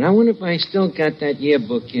 wait a minute. I wonder if I still got that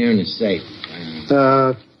yearbook here in the safe.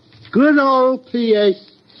 Good old P.S.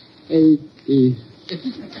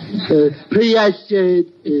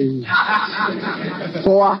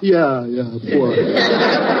 Four? Yeah, four.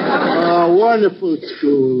 Wonderful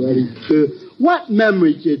school, Eddie. What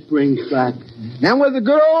memories it brings back. That was the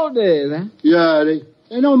good old days, huh? Yeah,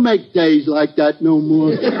 they don't make days like that no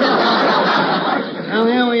more. Well,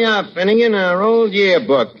 here we are, Finnegan, our old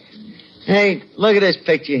yearbook. Hey, look at this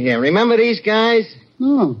picture here. Remember these guys?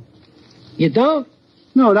 No. You don't?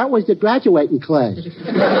 No, that was the graduating class.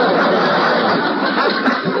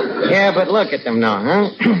 Yeah, but look at them now,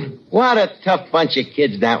 huh? What a tough bunch of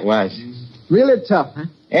kids that was. Really tough, huh?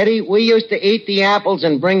 Eddie, we used to eat the apples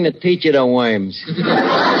and bring the teacher the worms.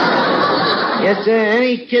 Yes, sir.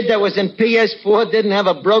 Any kid that was in PS4 didn't have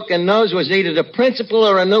a broken nose was either the principal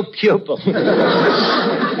or a new pupil.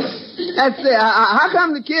 That's it. How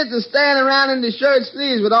come the kids are standing around in the shirt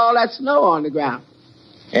sleeves with all that snow on the ground?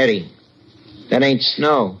 Eddie, that ain't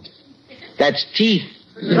snow. That's teeth.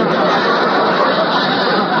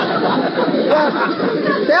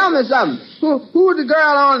 Tell me something. Who's the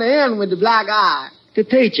girl on the end with the black eye? The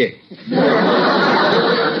teacher.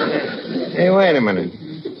 Hey, wait a minute.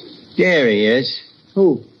 There he is.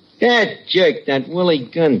 Who? That jerk, that Willie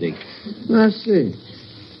Gundy. Let's see.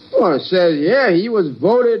 Well, it says, he was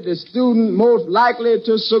voted the student most likely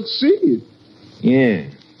to succeed. Yeah.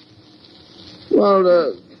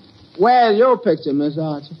 Well, where's your picture, Miss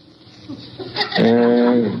Archer?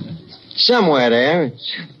 Somewhere there.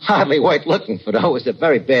 It's hardly worth looking for, though. It was a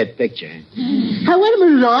very bad picture. Hey, wait a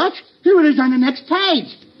minute, Arch. Here it is on the next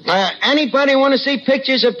page. Anybody want to see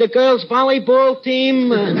pictures of the girls' volleyball team?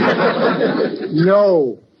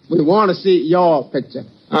 No. We want to see your picture.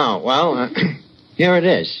 Oh, well, here it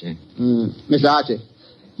is. Miss Archie,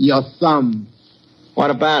 your thumb. What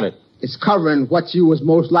about it? It's covering what you was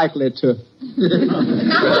most likely to.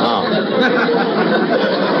 Oh.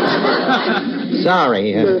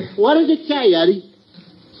 Sorry. What does it say, Eddie?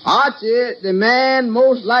 Archie, the man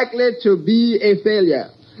most likely to be a failure.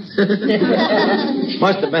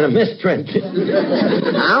 Must have been a misprint. I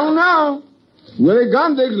don't know. Willie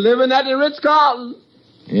Gundick's living at the Ritz-Carlton.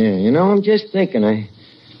 Yeah, I'm just thinking. I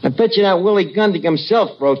bet you that Willie Gundick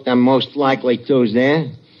himself wrote them most likely to's there.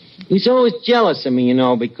 He's always jealous of me,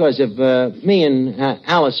 because of me and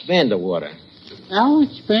Alice Vanderwater.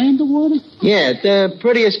 Alice Vanderwater? Yeah, the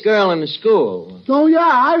prettiest girl in the school. Oh, yeah,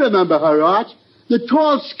 I remember her, Arch. The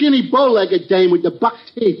tall, skinny, bow-legged dame with the buck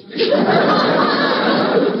teeth.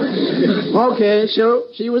 Okay, so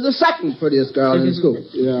she was the second prettiest girl in the school.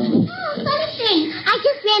 Yeah. Funny thing, I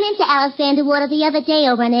just ran into Alice Vanderwater the other day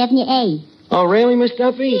over on Avenue A. Oh, really, Miss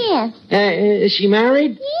Duffy? Yeah. Is she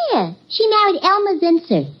married? Yeah. She married Elmer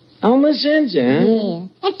Zinser. Elmer Zinser, huh?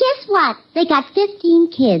 Yeah. And guess what? They got 15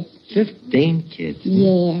 kids. 15 kids?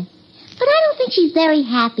 Yeah. But I don't think she's very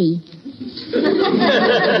happy.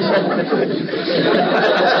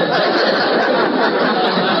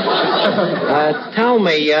 Tell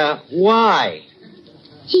me, why?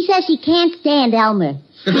 She says she can't stand Elmer.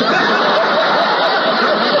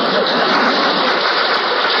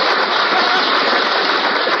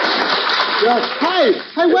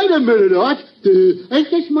 Hey, wait a minute, Arch. Ain't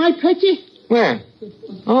this my picture? Where?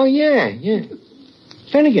 Oh, yeah.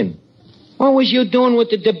 Finnegan, what was you doing with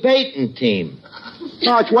the debating team?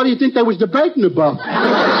 Arch, what do you think they was debating about?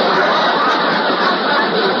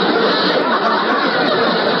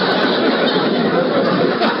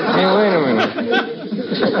 Hey, wait a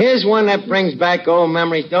minute. Here's one that brings back old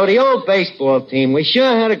memories, though. The old baseball team. We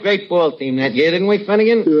sure had a great ball team that year, didn't we,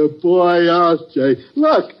 Finnegan? Boy, I'll say.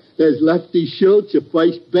 Look, there's Lefty Schultz, a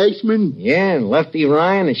first baseman. Yeah, and Lefty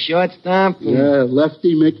Ryan, a shortstop. Yeah,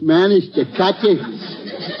 Lefty McManus, the catcher.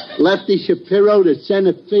 Lefty Shapiro, the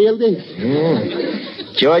center fielder.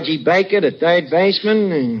 Yeah. Georgie Baker, the third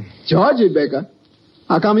baseman. Georgie Baker?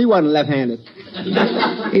 How come he wasn't left-handed?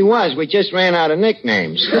 He was. We just ran out of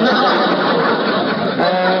nicknames.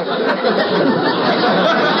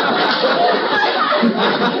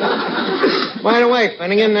 By the way,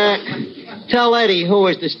 Finnegan, tell Eddie who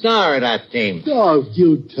was the star of that team. Oh,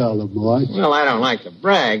 you tell him, Arch. Well, I don't like to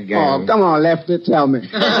brag. Oh, come on, Lefty, tell me.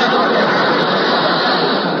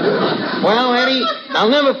 Well, Eddie, I'll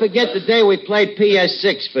never forget the day we played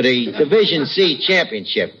PS6 for the Division C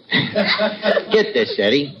championship. Get this,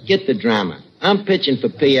 Eddie. Get the drama. I'm pitching for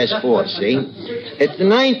PS4, see? It's the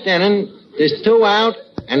ninth inning. There's 2 out,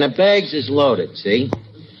 and the bags is loaded, see?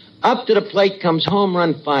 Up to the plate comes home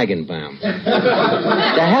run Feigenbaum.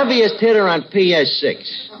 The heaviest hitter on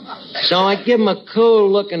PS6. So I give him a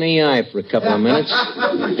cool look in the eye for a couple of minutes,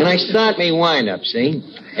 and I start me wind-up, see?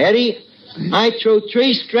 Eddie, I threw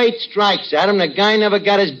 3 straight strikes at him. The guy never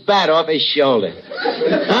got his bat off his shoulder.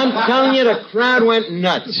 I'm telling you, the crowd went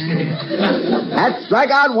nuts. That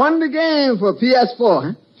strikeout won the game for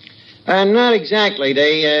PS4, huh? Not exactly.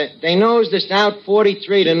 They nosed us out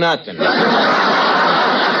 43-0.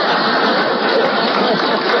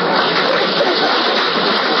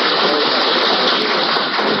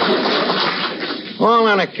 All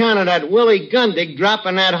on account of that Willie Gundig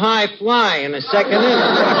dropping that high fly in the second inning.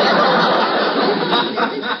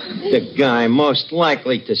 The guy most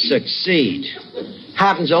likely to succeed.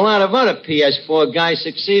 Happens a lot of other PS4 guys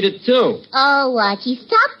succeeded, too. Oh, Archie,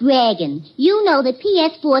 stop bragging. You know the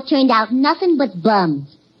PS4 turned out nothing but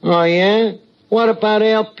bums. Oh, yeah? What about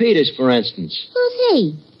Al Peters, for instance? Who's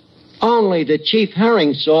he? Only the chief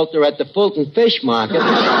herring salter at the Fulton Fish Market.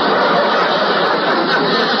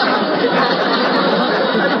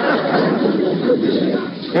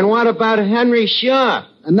 And what about Henry Shaw?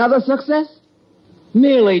 Another success?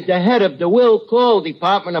 Merely the head of the Will Call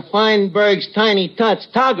department of Feinberg's Tiny Tots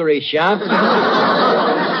Toggery shop.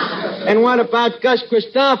 And what about Gus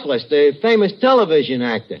Christophilus, the famous television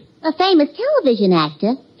actor? A famous television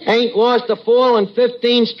actor? Ain't lost a fall in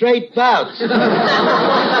 15 straight bouts.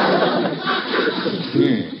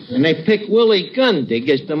 And they pick Willie Gundig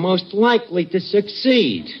as the most likely to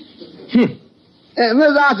succeed. Hey,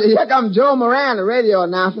 Miss Archie, here comes Joe Moran, the radio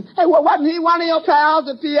announcer. Hey, wasn't he one of your pals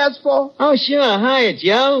at PS4? Oh, sure. Hiya,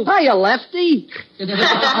 Joe. Hiya, Lefty.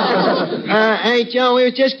 Hey, Joe, we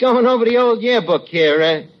were just going over the old yearbook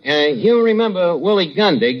here. You remember Willie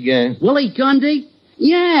Gundig? Willie Gundig?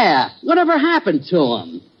 Yeah. Whatever happened to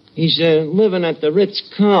him? He's living at the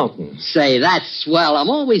Ritz-Carlton. Say, that's swell. I'm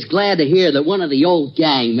always glad to hear that one of the old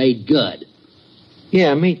gang made good.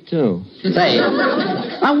 Yeah, me too. Say,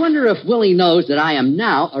 I wonder if Willie knows that I am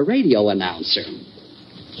now a radio announcer.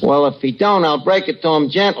 Well, if he don't, I'll break it to him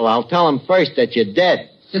gentle. I'll tell him first that you're dead.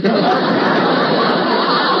 Hey,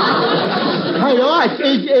 Art,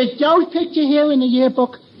 is Joe's picture here in the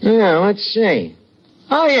yearbook? Yeah, let's see.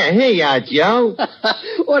 Oh, yeah, here you are, Joe.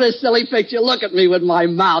 What a silly picture. Look at me with my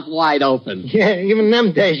mouth wide open. Yeah, even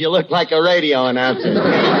them days you look like a radio announcer.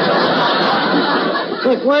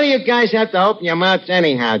 Look, why do you guys have to open your mouths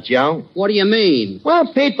anyhow, Joe? What do you mean?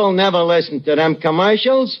 Well, people never listen to them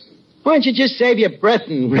commercials. Why don't you just save your breath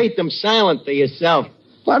and read them silently yourself?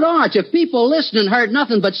 But, Arch, if people listening heard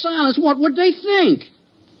nothing but silence, what would they think?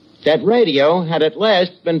 That radio had at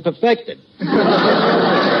last been perfected.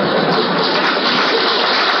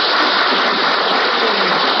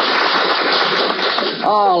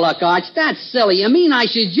 Oh, look, Arch, that's silly. You mean I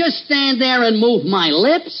should just stand there and move my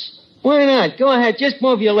lips? Why not? Go ahead, just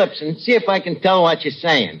move your lips and see if I can tell what you're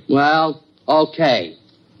saying. Well, okay.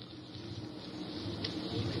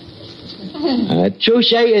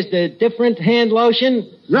 Touche is the different hand lotion?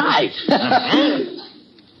 Right.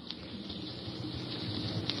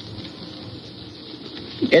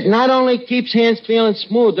 It not only keeps hands feeling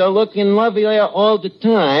smoother, looking lovelier all the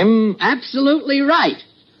time. Absolutely right.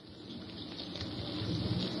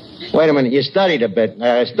 Wait a minute, you studied a bit.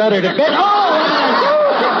 Stuttered a bit? Oh!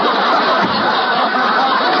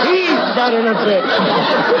 He stuttered a bit.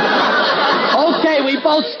 Okay, we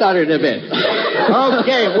both stuttered a bit.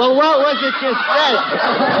 Okay, well, what was it you said?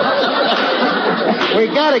 We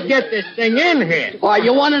gotta get this thing in here. All right,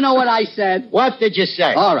 you want to know what I said? What did you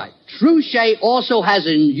say? All right. Trouche also has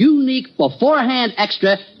a unique beforehand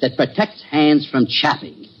extra that protects hands from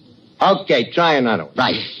chapping. Okay, try another one.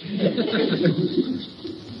 Right.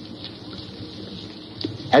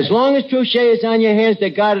 As long as Trouche is on your hands, they're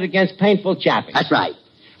guarded against painful chapping. That's right.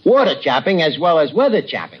 Water chapping as well as weather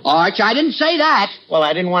chapping. Arch, I didn't say that. Well,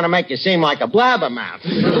 I didn't want to make you seem like a blabbermouth.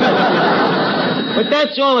 But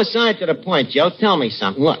that's all aside to the point, Joe. Tell me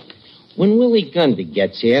something. Look, when Willie Gundig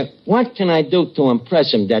gets here, what can I do to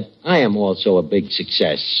impress him that I am also a big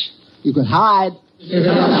success? You could hide.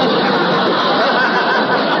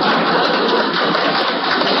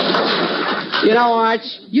 You know, Arch,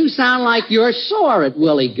 you sound like you're sore at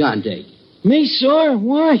Willie Gundig. Me sore?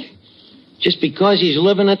 Why? Just because he's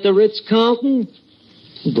living at the Ritz-Carlton?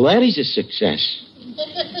 I'm glad he's a success.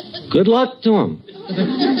 Good luck to him.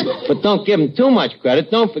 But don't give him too much credit.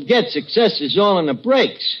 Don't forget, success is all in the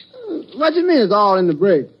breaks. What do you mean it's all in the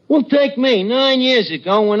break? Well, take me. 9 years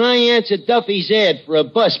ago when I answered Duffy's ad for a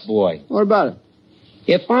busboy. What about it?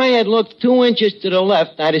 If I had looked 2 inches to the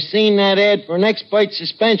left, I'd have seen that ad for an expert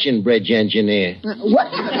suspension bridge engineer. What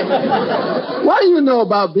do you know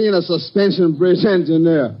about being a suspension bridge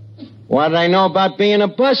engineer? What did I know about being a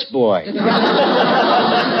busboy?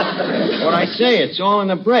 What I say, it's all in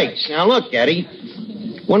the breaks. Now, look, Eddie.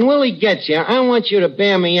 When Willie gets here, I want you to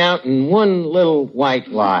bear me out in one little white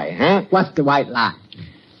lie, huh? What's the white lie?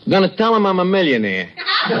 I'm going to tell him I'm a millionaire.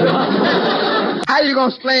 How you going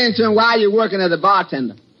to explain to him why you're working as a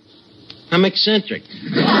bartender? I'm eccentric.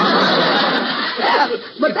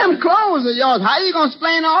 But them clothes of yours, how you going to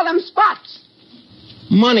explain all them spots?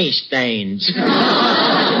 Money stains.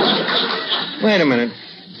 Wait a minute.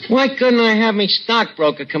 Why couldn't I have me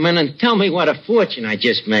stockbroker come in and tell me what a fortune I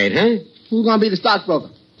just made, huh? Who's going to be the stockbroker?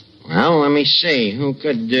 Well, let me see. Who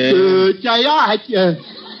could,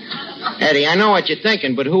 Eddie, I know what you're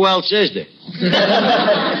thinking, but who else is there?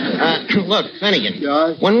 Look, Finnegan.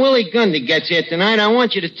 Yeah? When Willie Gundy gets here tonight, I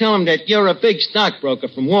want you to tell him that you're a big stockbroker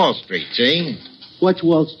from Wall Street, see? What's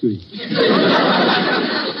Wall Street?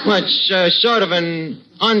 Well, it's sort of an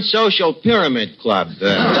unsocial pyramid club.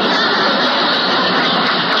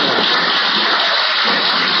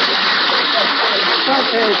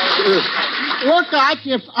 Look,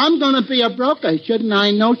 if I'm going to be a broker, shouldn't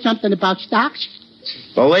I know something about stocks?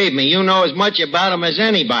 Believe me, you know as much about them as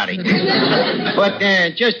anybody. But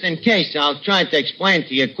just in case, I'll try to explain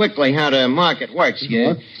to you quickly how the market works.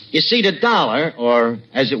 You see, the dollar, or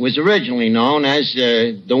as it was originally known as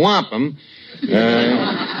the wampum,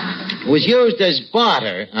 was used as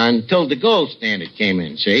barter until the gold standard came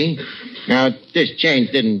in, see? Now, this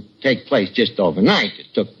change didn't take place just overnight.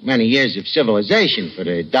 It took many years of civilization for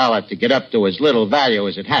the dollar to get up to as little value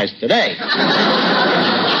as it has today.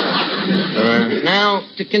 Now,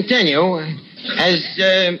 to continue,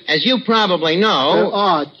 as you probably know...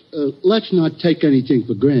 Art, let's not take anything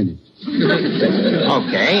for granted.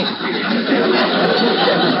 Okay.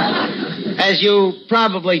 As you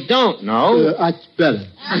probably don't know... That's better.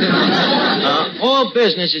 All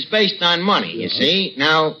business is based on money, you see.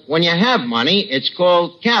 Now, when you have money, it's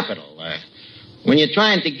called capital. When you're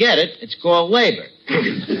trying to get it, it's called labor.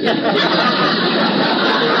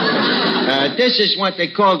 This is what they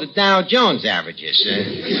call the Dow Jones averages.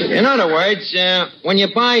 In other words, when you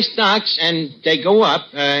buy stocks and they go up,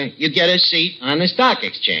 you get a seat on the stock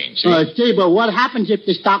exchange. Gee, but what happens if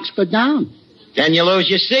the stocks go down? Then you lose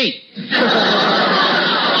your seat.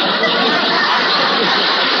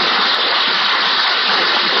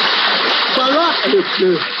 Well, look,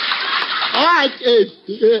 all right,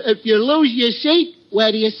 if you lose your seat,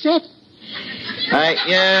 where do you sit?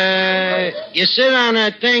 You sit on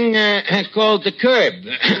a thing called the curb.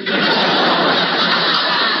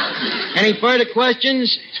 Any further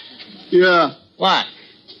questions? Yeah. What?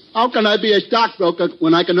 How can I be a stockbroker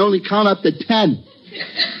when I can only count up to 10?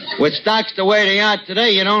 With stocks the way they are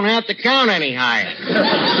today, you don't have to count any higher.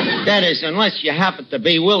 That is, unless you happen to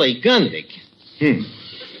be Willie Gundy.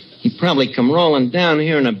 He'd probably come rolling down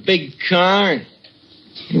here in a big car.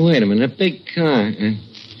 Wait a minute, a big car.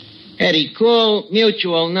 Eddie, call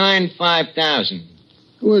Mutual 95000.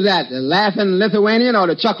 Who was that, the laughing Lithuanian or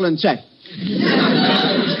the chuckling Czech?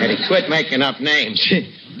 Eddie, quit making up names.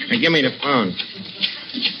 Now, give me the phone.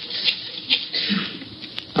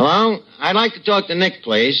 Hello? I'd like to talk to Nick,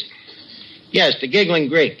 please. Yes, the giggling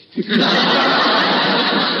Greek.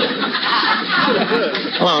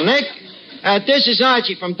 Hello, Nick. This is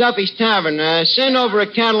Archie from Duffy's Tavern. Send over a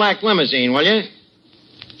Cadillac limousine, will you?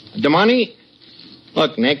 The money?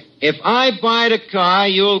 Look, Nick, if I buy the car,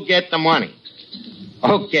 you'll get the money.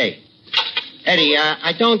 Okay. Eddie,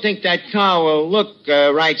 I don't think that car will look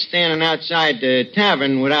right standing outside the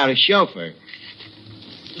tavern without a chauffeur.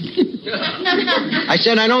 I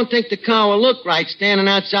said I don't think the car will look right standing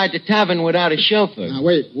outside the tavern without a chauffeur. Now,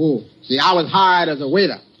 wait, whoa. See, I was hired as a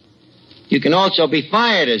waiter. You can also be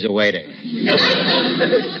fired as a waiter.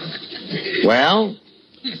 Well?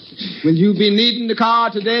 Will you be needing the car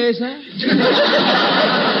today, sir?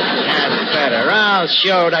 That's better. I'll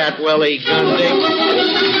show that Willie Gundy.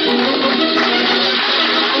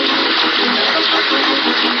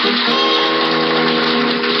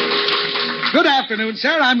 Good afternoon,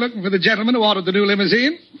 sir. I'm looking for the gentleman who ordered the new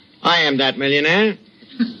limousine. I am that millionaire.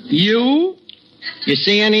 You? You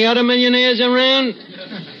see any other millionaires around?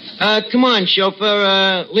 Come on,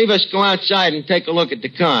 chauffeur. Leave us go outside and take a look at the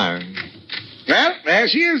car. Well, there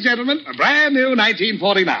she is, gentlemen. A brand new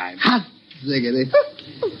 1949. Hot ziggity.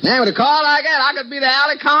 Man, with a car like that, I could be the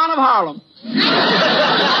alley con of Harlem.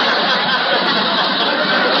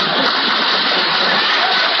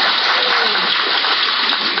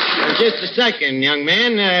 Just a second, young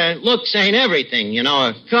man. Looks ain't everything. You know,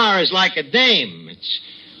 a car is like a dame. It's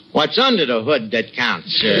what's under the hood that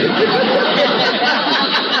counts.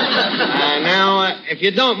 Now, if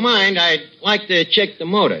you don't mind, I'd like to check the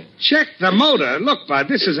motor. Check the motor? Look, Bud,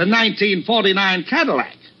 this is a 1949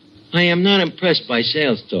 Cadillac. I am not impressed by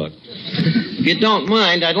sales talk. If you don't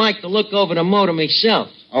mind, I'd like to look over the motor myself.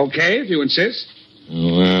 Okay, if you insist.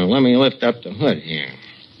 Well, let me lift up the hood here.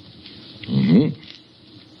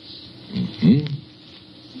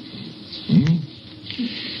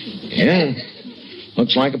 Yeah,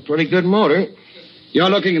 looks like a pretty good motor. You're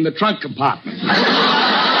looking in the trunk compartment.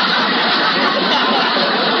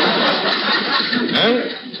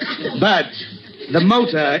 Bud, the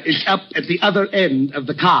motor is up at the other end of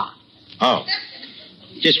the car. Oh.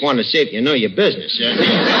 Just wanted to see if you know your business.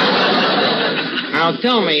 Now,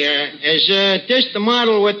 tell me, is this the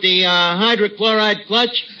model with the hydrochloride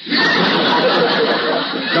clutch?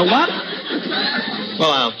 The what?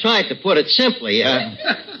 Well, I'll try to put it simply.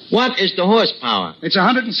 What is the horsepower? It's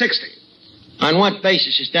 160. On what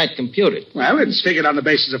basis is that computed? Well, it's figured on the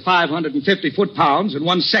basis of 550 foot-pounds in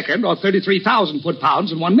 1 second or 33,000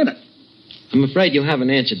 foot-pounds in 1 minute. I'm afraid you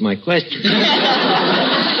haven't answered my question.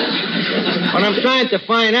 What I'm trying to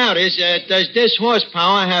find out is, does this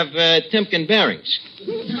horsepower have Timken bearings?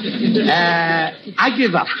 I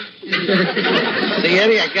give up. See,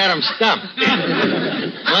 Eddie, I got him stumped.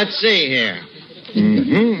 Let's see here.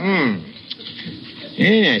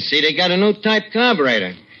 Yeah, see, they got a new type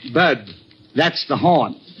carburetor. Bud, that's the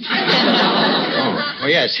horn. Oh,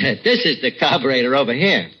 yes, this is the carburetor over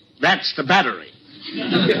here. That's the battery.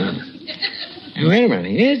 Hey, wait a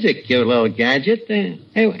minute. Here's a cute little gadget.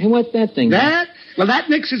 Hey, what's that thing? That? Well, that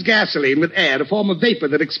mixes gasoline with air to form a vapor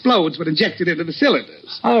that explodes when injected into the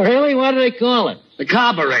cylinders. Oh, really? What do they call it? The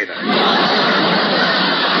carburetor.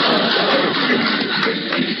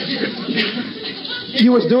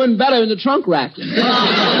 You was doing better in the trunk rack. You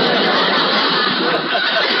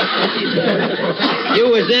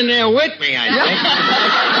was in there with me, I think.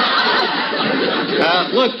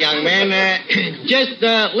 Look, young man, just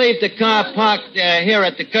leave the car parked here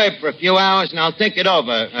at the curb for a few hours, and I'll think it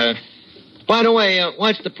over. By the way,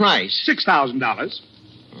 what's the price? $6,000.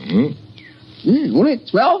 Only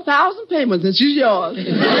 12,000 payments, and she's yours.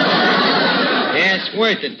 Yeah, it's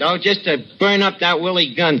worth it, though, just to burn up that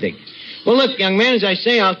Willie Gundig. Well, look, young man, as I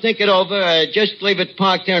say, I'll think it over. Just leave it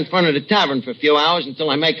parked here in front of the tavern for a few hours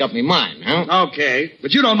until I make up my mind, huh? Okay.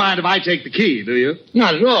 But you don't mind if I take the key, do you?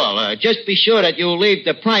 Not at all. Just be sure that you leave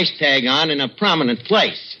the price tag on in a prominent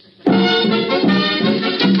place.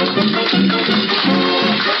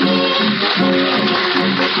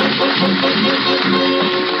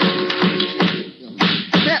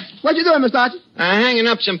 What you doing, Mr. Archie? Hanging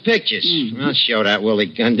up some pictures. I'll show that Willie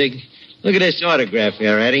Gundig. Look at this autograph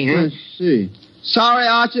here, Eddie, huh? Let's see. Sorry,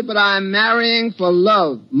 Archie, but I'm marrying for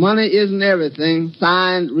love. Money isn't everything.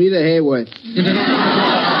 Signed, Rita Hayworth.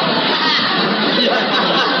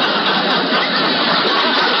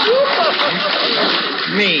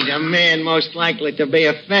 Me, the man most likely to be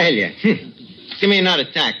a failure. Give me another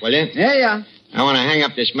tack, will you? Yeah. I want to hang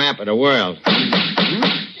up this map of the world.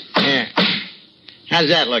 Yeah. How's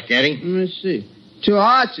that look, Eddie? Let me see. To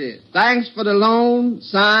Archie, thanks for the loan.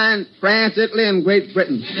 Signed, France, Italy, and Great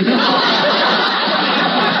Britain. And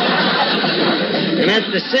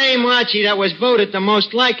that's the same Archie that was voted the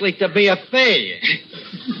most likely to be a failure.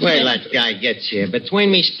 Wait till that guy gets here.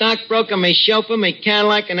 Between me stockbroker, me chauffeur, me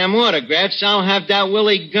Cadillac, and them autographs, I'll have that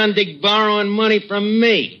Willie Gundig borrowing money from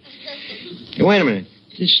me. Hey, wait a minute.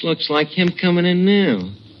 This looks like him coming in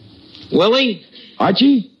now. Willie?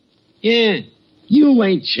 Archie? Yeah. You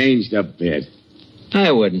ain't changed a bit. I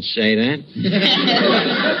wouldn't say that.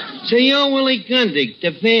 So you're Willie Gundig,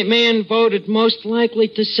 the man voted most likely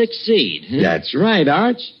to succeed, huh? That's right,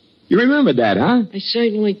 Arch. You remember that, huh? I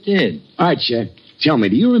certainly did. Arch, tell me,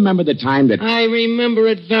 do you remember the time that... I remember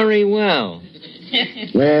it very well.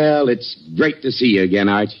 Well, it's great to see you again,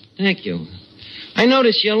 Arch. Thank you. I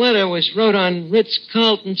noticed your letter was wrote on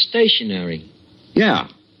Ritz-Carlton stationery. Yeah,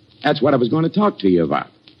 that's what I was going to talk to you about.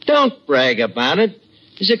 Don't brag about it.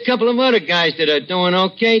 There's a couple of other guys that are doing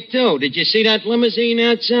okay, too. Did you see that limousine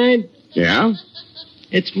outside? Yeah?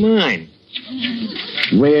 It's mine.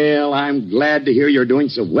 Well, I'm glad to hear you're doing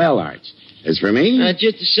so well, Arch. As for me...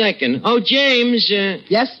 Just a second. Oh, James...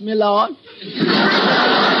 Yes, my lord?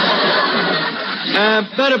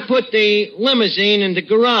 Better put the limousine in the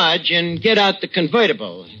garage and get out the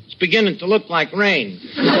convertible. It's beginning to look like rain.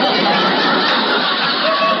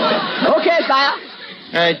 Okay, sire.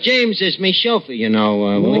 James is me chauffeur, you know.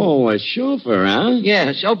 Oh, a chauffeur, huh?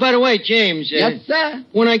 Yes. Oh, by the way, James. Yes, sir?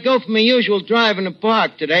 When I go for my usual drive in the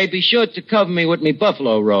park today, be sure to cover me with me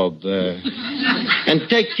buffalo robe. And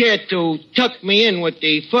take care to tuck me in with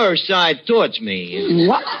the fur side towards me.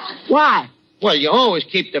 What? Why? Well, you always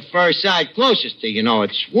keep the fur side closest to you.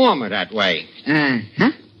 It's warmer that way.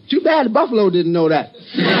 Huh? Too bad the buffalo didn't know that.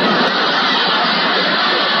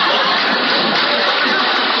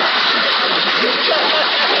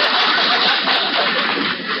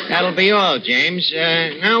 That'll be all, James.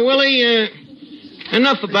 Now, Willie,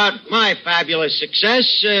 enough about my fabulous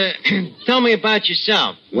success. Tell me about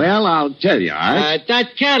yourself. Well, I'll tell you, Arch.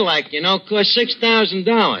 That Cadillac, cost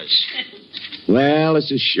 $6,000. Well,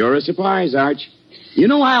 it's as sure a surprise, Arch. You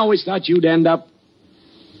know, I always thought you'd end up...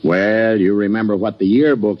 Well, you remember what the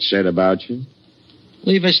yearbook said about you?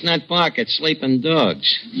 Leave us not bark at sleeping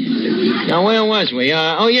dogs. Now, where was we?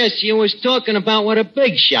 Yes, you was talking about what a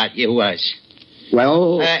big shot you was.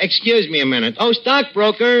 Well... excuse me a minute. Oh,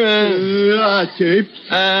 stockbroker. Yeah, Chief.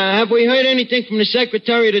 Have we heard anything from the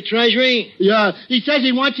Secretary of the Treasury? Yeah, he says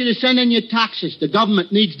he wants you to send in your taxes. The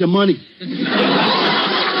government needs the money.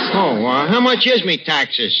 How much is me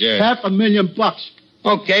taxes? $500,000.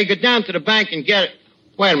 Okay, go down to the bank and get it.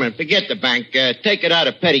 Wait a minute, forget the bank. Take it out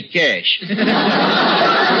of petty cash.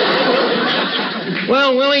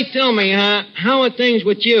 Well, Willie, tell me, how are things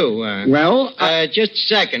with you? Just a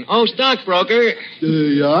second. Oh, stockbroker.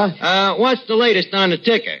 Yeah? What's the latest on the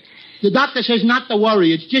ticker? The doctor says not to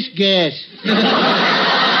worry. It's just gas.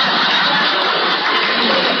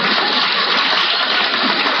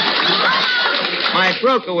 My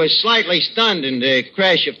broker was slightly stunned in the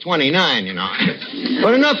crash of 29,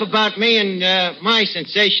 But enough about me and my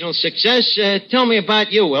sensational success. Tell me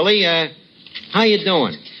about you, Willie. How you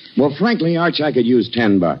doing? Well, frankly, Arch, I could use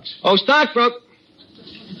 $10. Oh, stockbroker.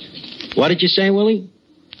 What did you say, Willie?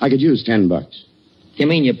 I could use $10. You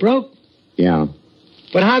mean you're broke? Yeah.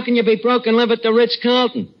 But how can you be broke and live at the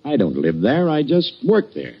Ritz-Carlton? I don't live there. I just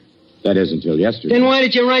work there. That is until yesterday. Then why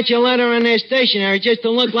did you write your letter in their stationery just to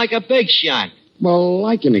look like a big shot? Well,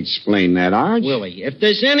 I can explain that, Arch. Willie, if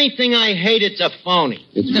there's anything I hate, it's a phony.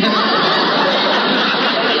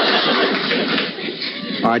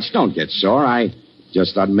 Arch, don't get sore. I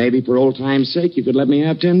just thought maybe for old time's sake you could let me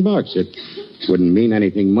have $10. It wouldn't mean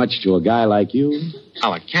anything much to a guy like you.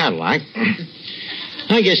 Oh, a Cadillac.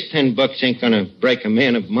 I guess $10 ain't gonna break a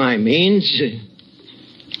man of my means.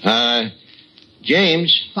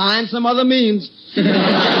 James. Find some other means.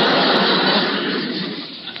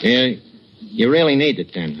 Yeah, you really need the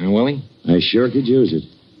 10, huh, Willie? I sure could use it.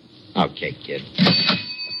 Okay, kid.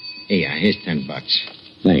 Here, here's $10.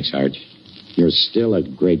 Thanks, Arch. You're still a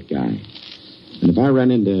great guy. And if I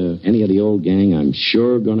run into any of the old gang, I'm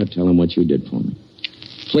sure going to tell them what you did for me.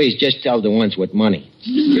 Please, just tell the ones with money.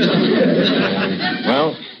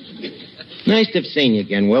 Well, nice to have seen you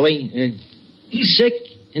again, Willie. Sick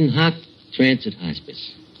in hot transit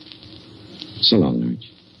hospice. So long, Arch.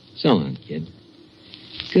 So long, kid.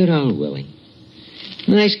 Good old Willie.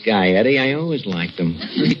 Nice guy, Eddie. I always liked him.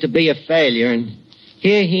 To be a failure, and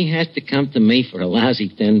here he has to come to me for a lousy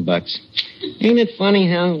 $10. Ain't it funny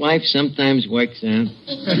how life sometimes works out?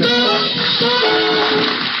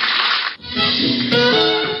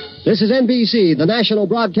 This is NBC, the national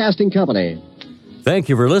broadcasting company. Thank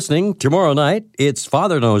you for listening. Tomorrow night, it's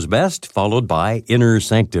Father Knows Best, followed by Inner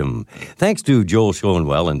Sanctum. Thanks to Joel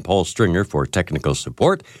Schoenwell and Paul Stringer for technical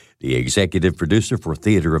support. The executive producer for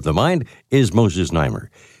Theater of the Mind is Moses Neimer.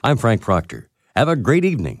 I'm Frank Proctor. Have a great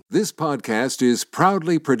evening. This podcast is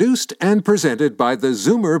proudly produced and presented by the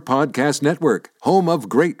Zoomer Podcast Network, home of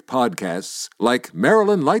great podcasts like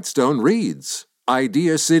Marilyn Lightstone Reads,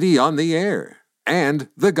 Idea City on the Air, and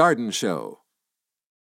The Garden Show.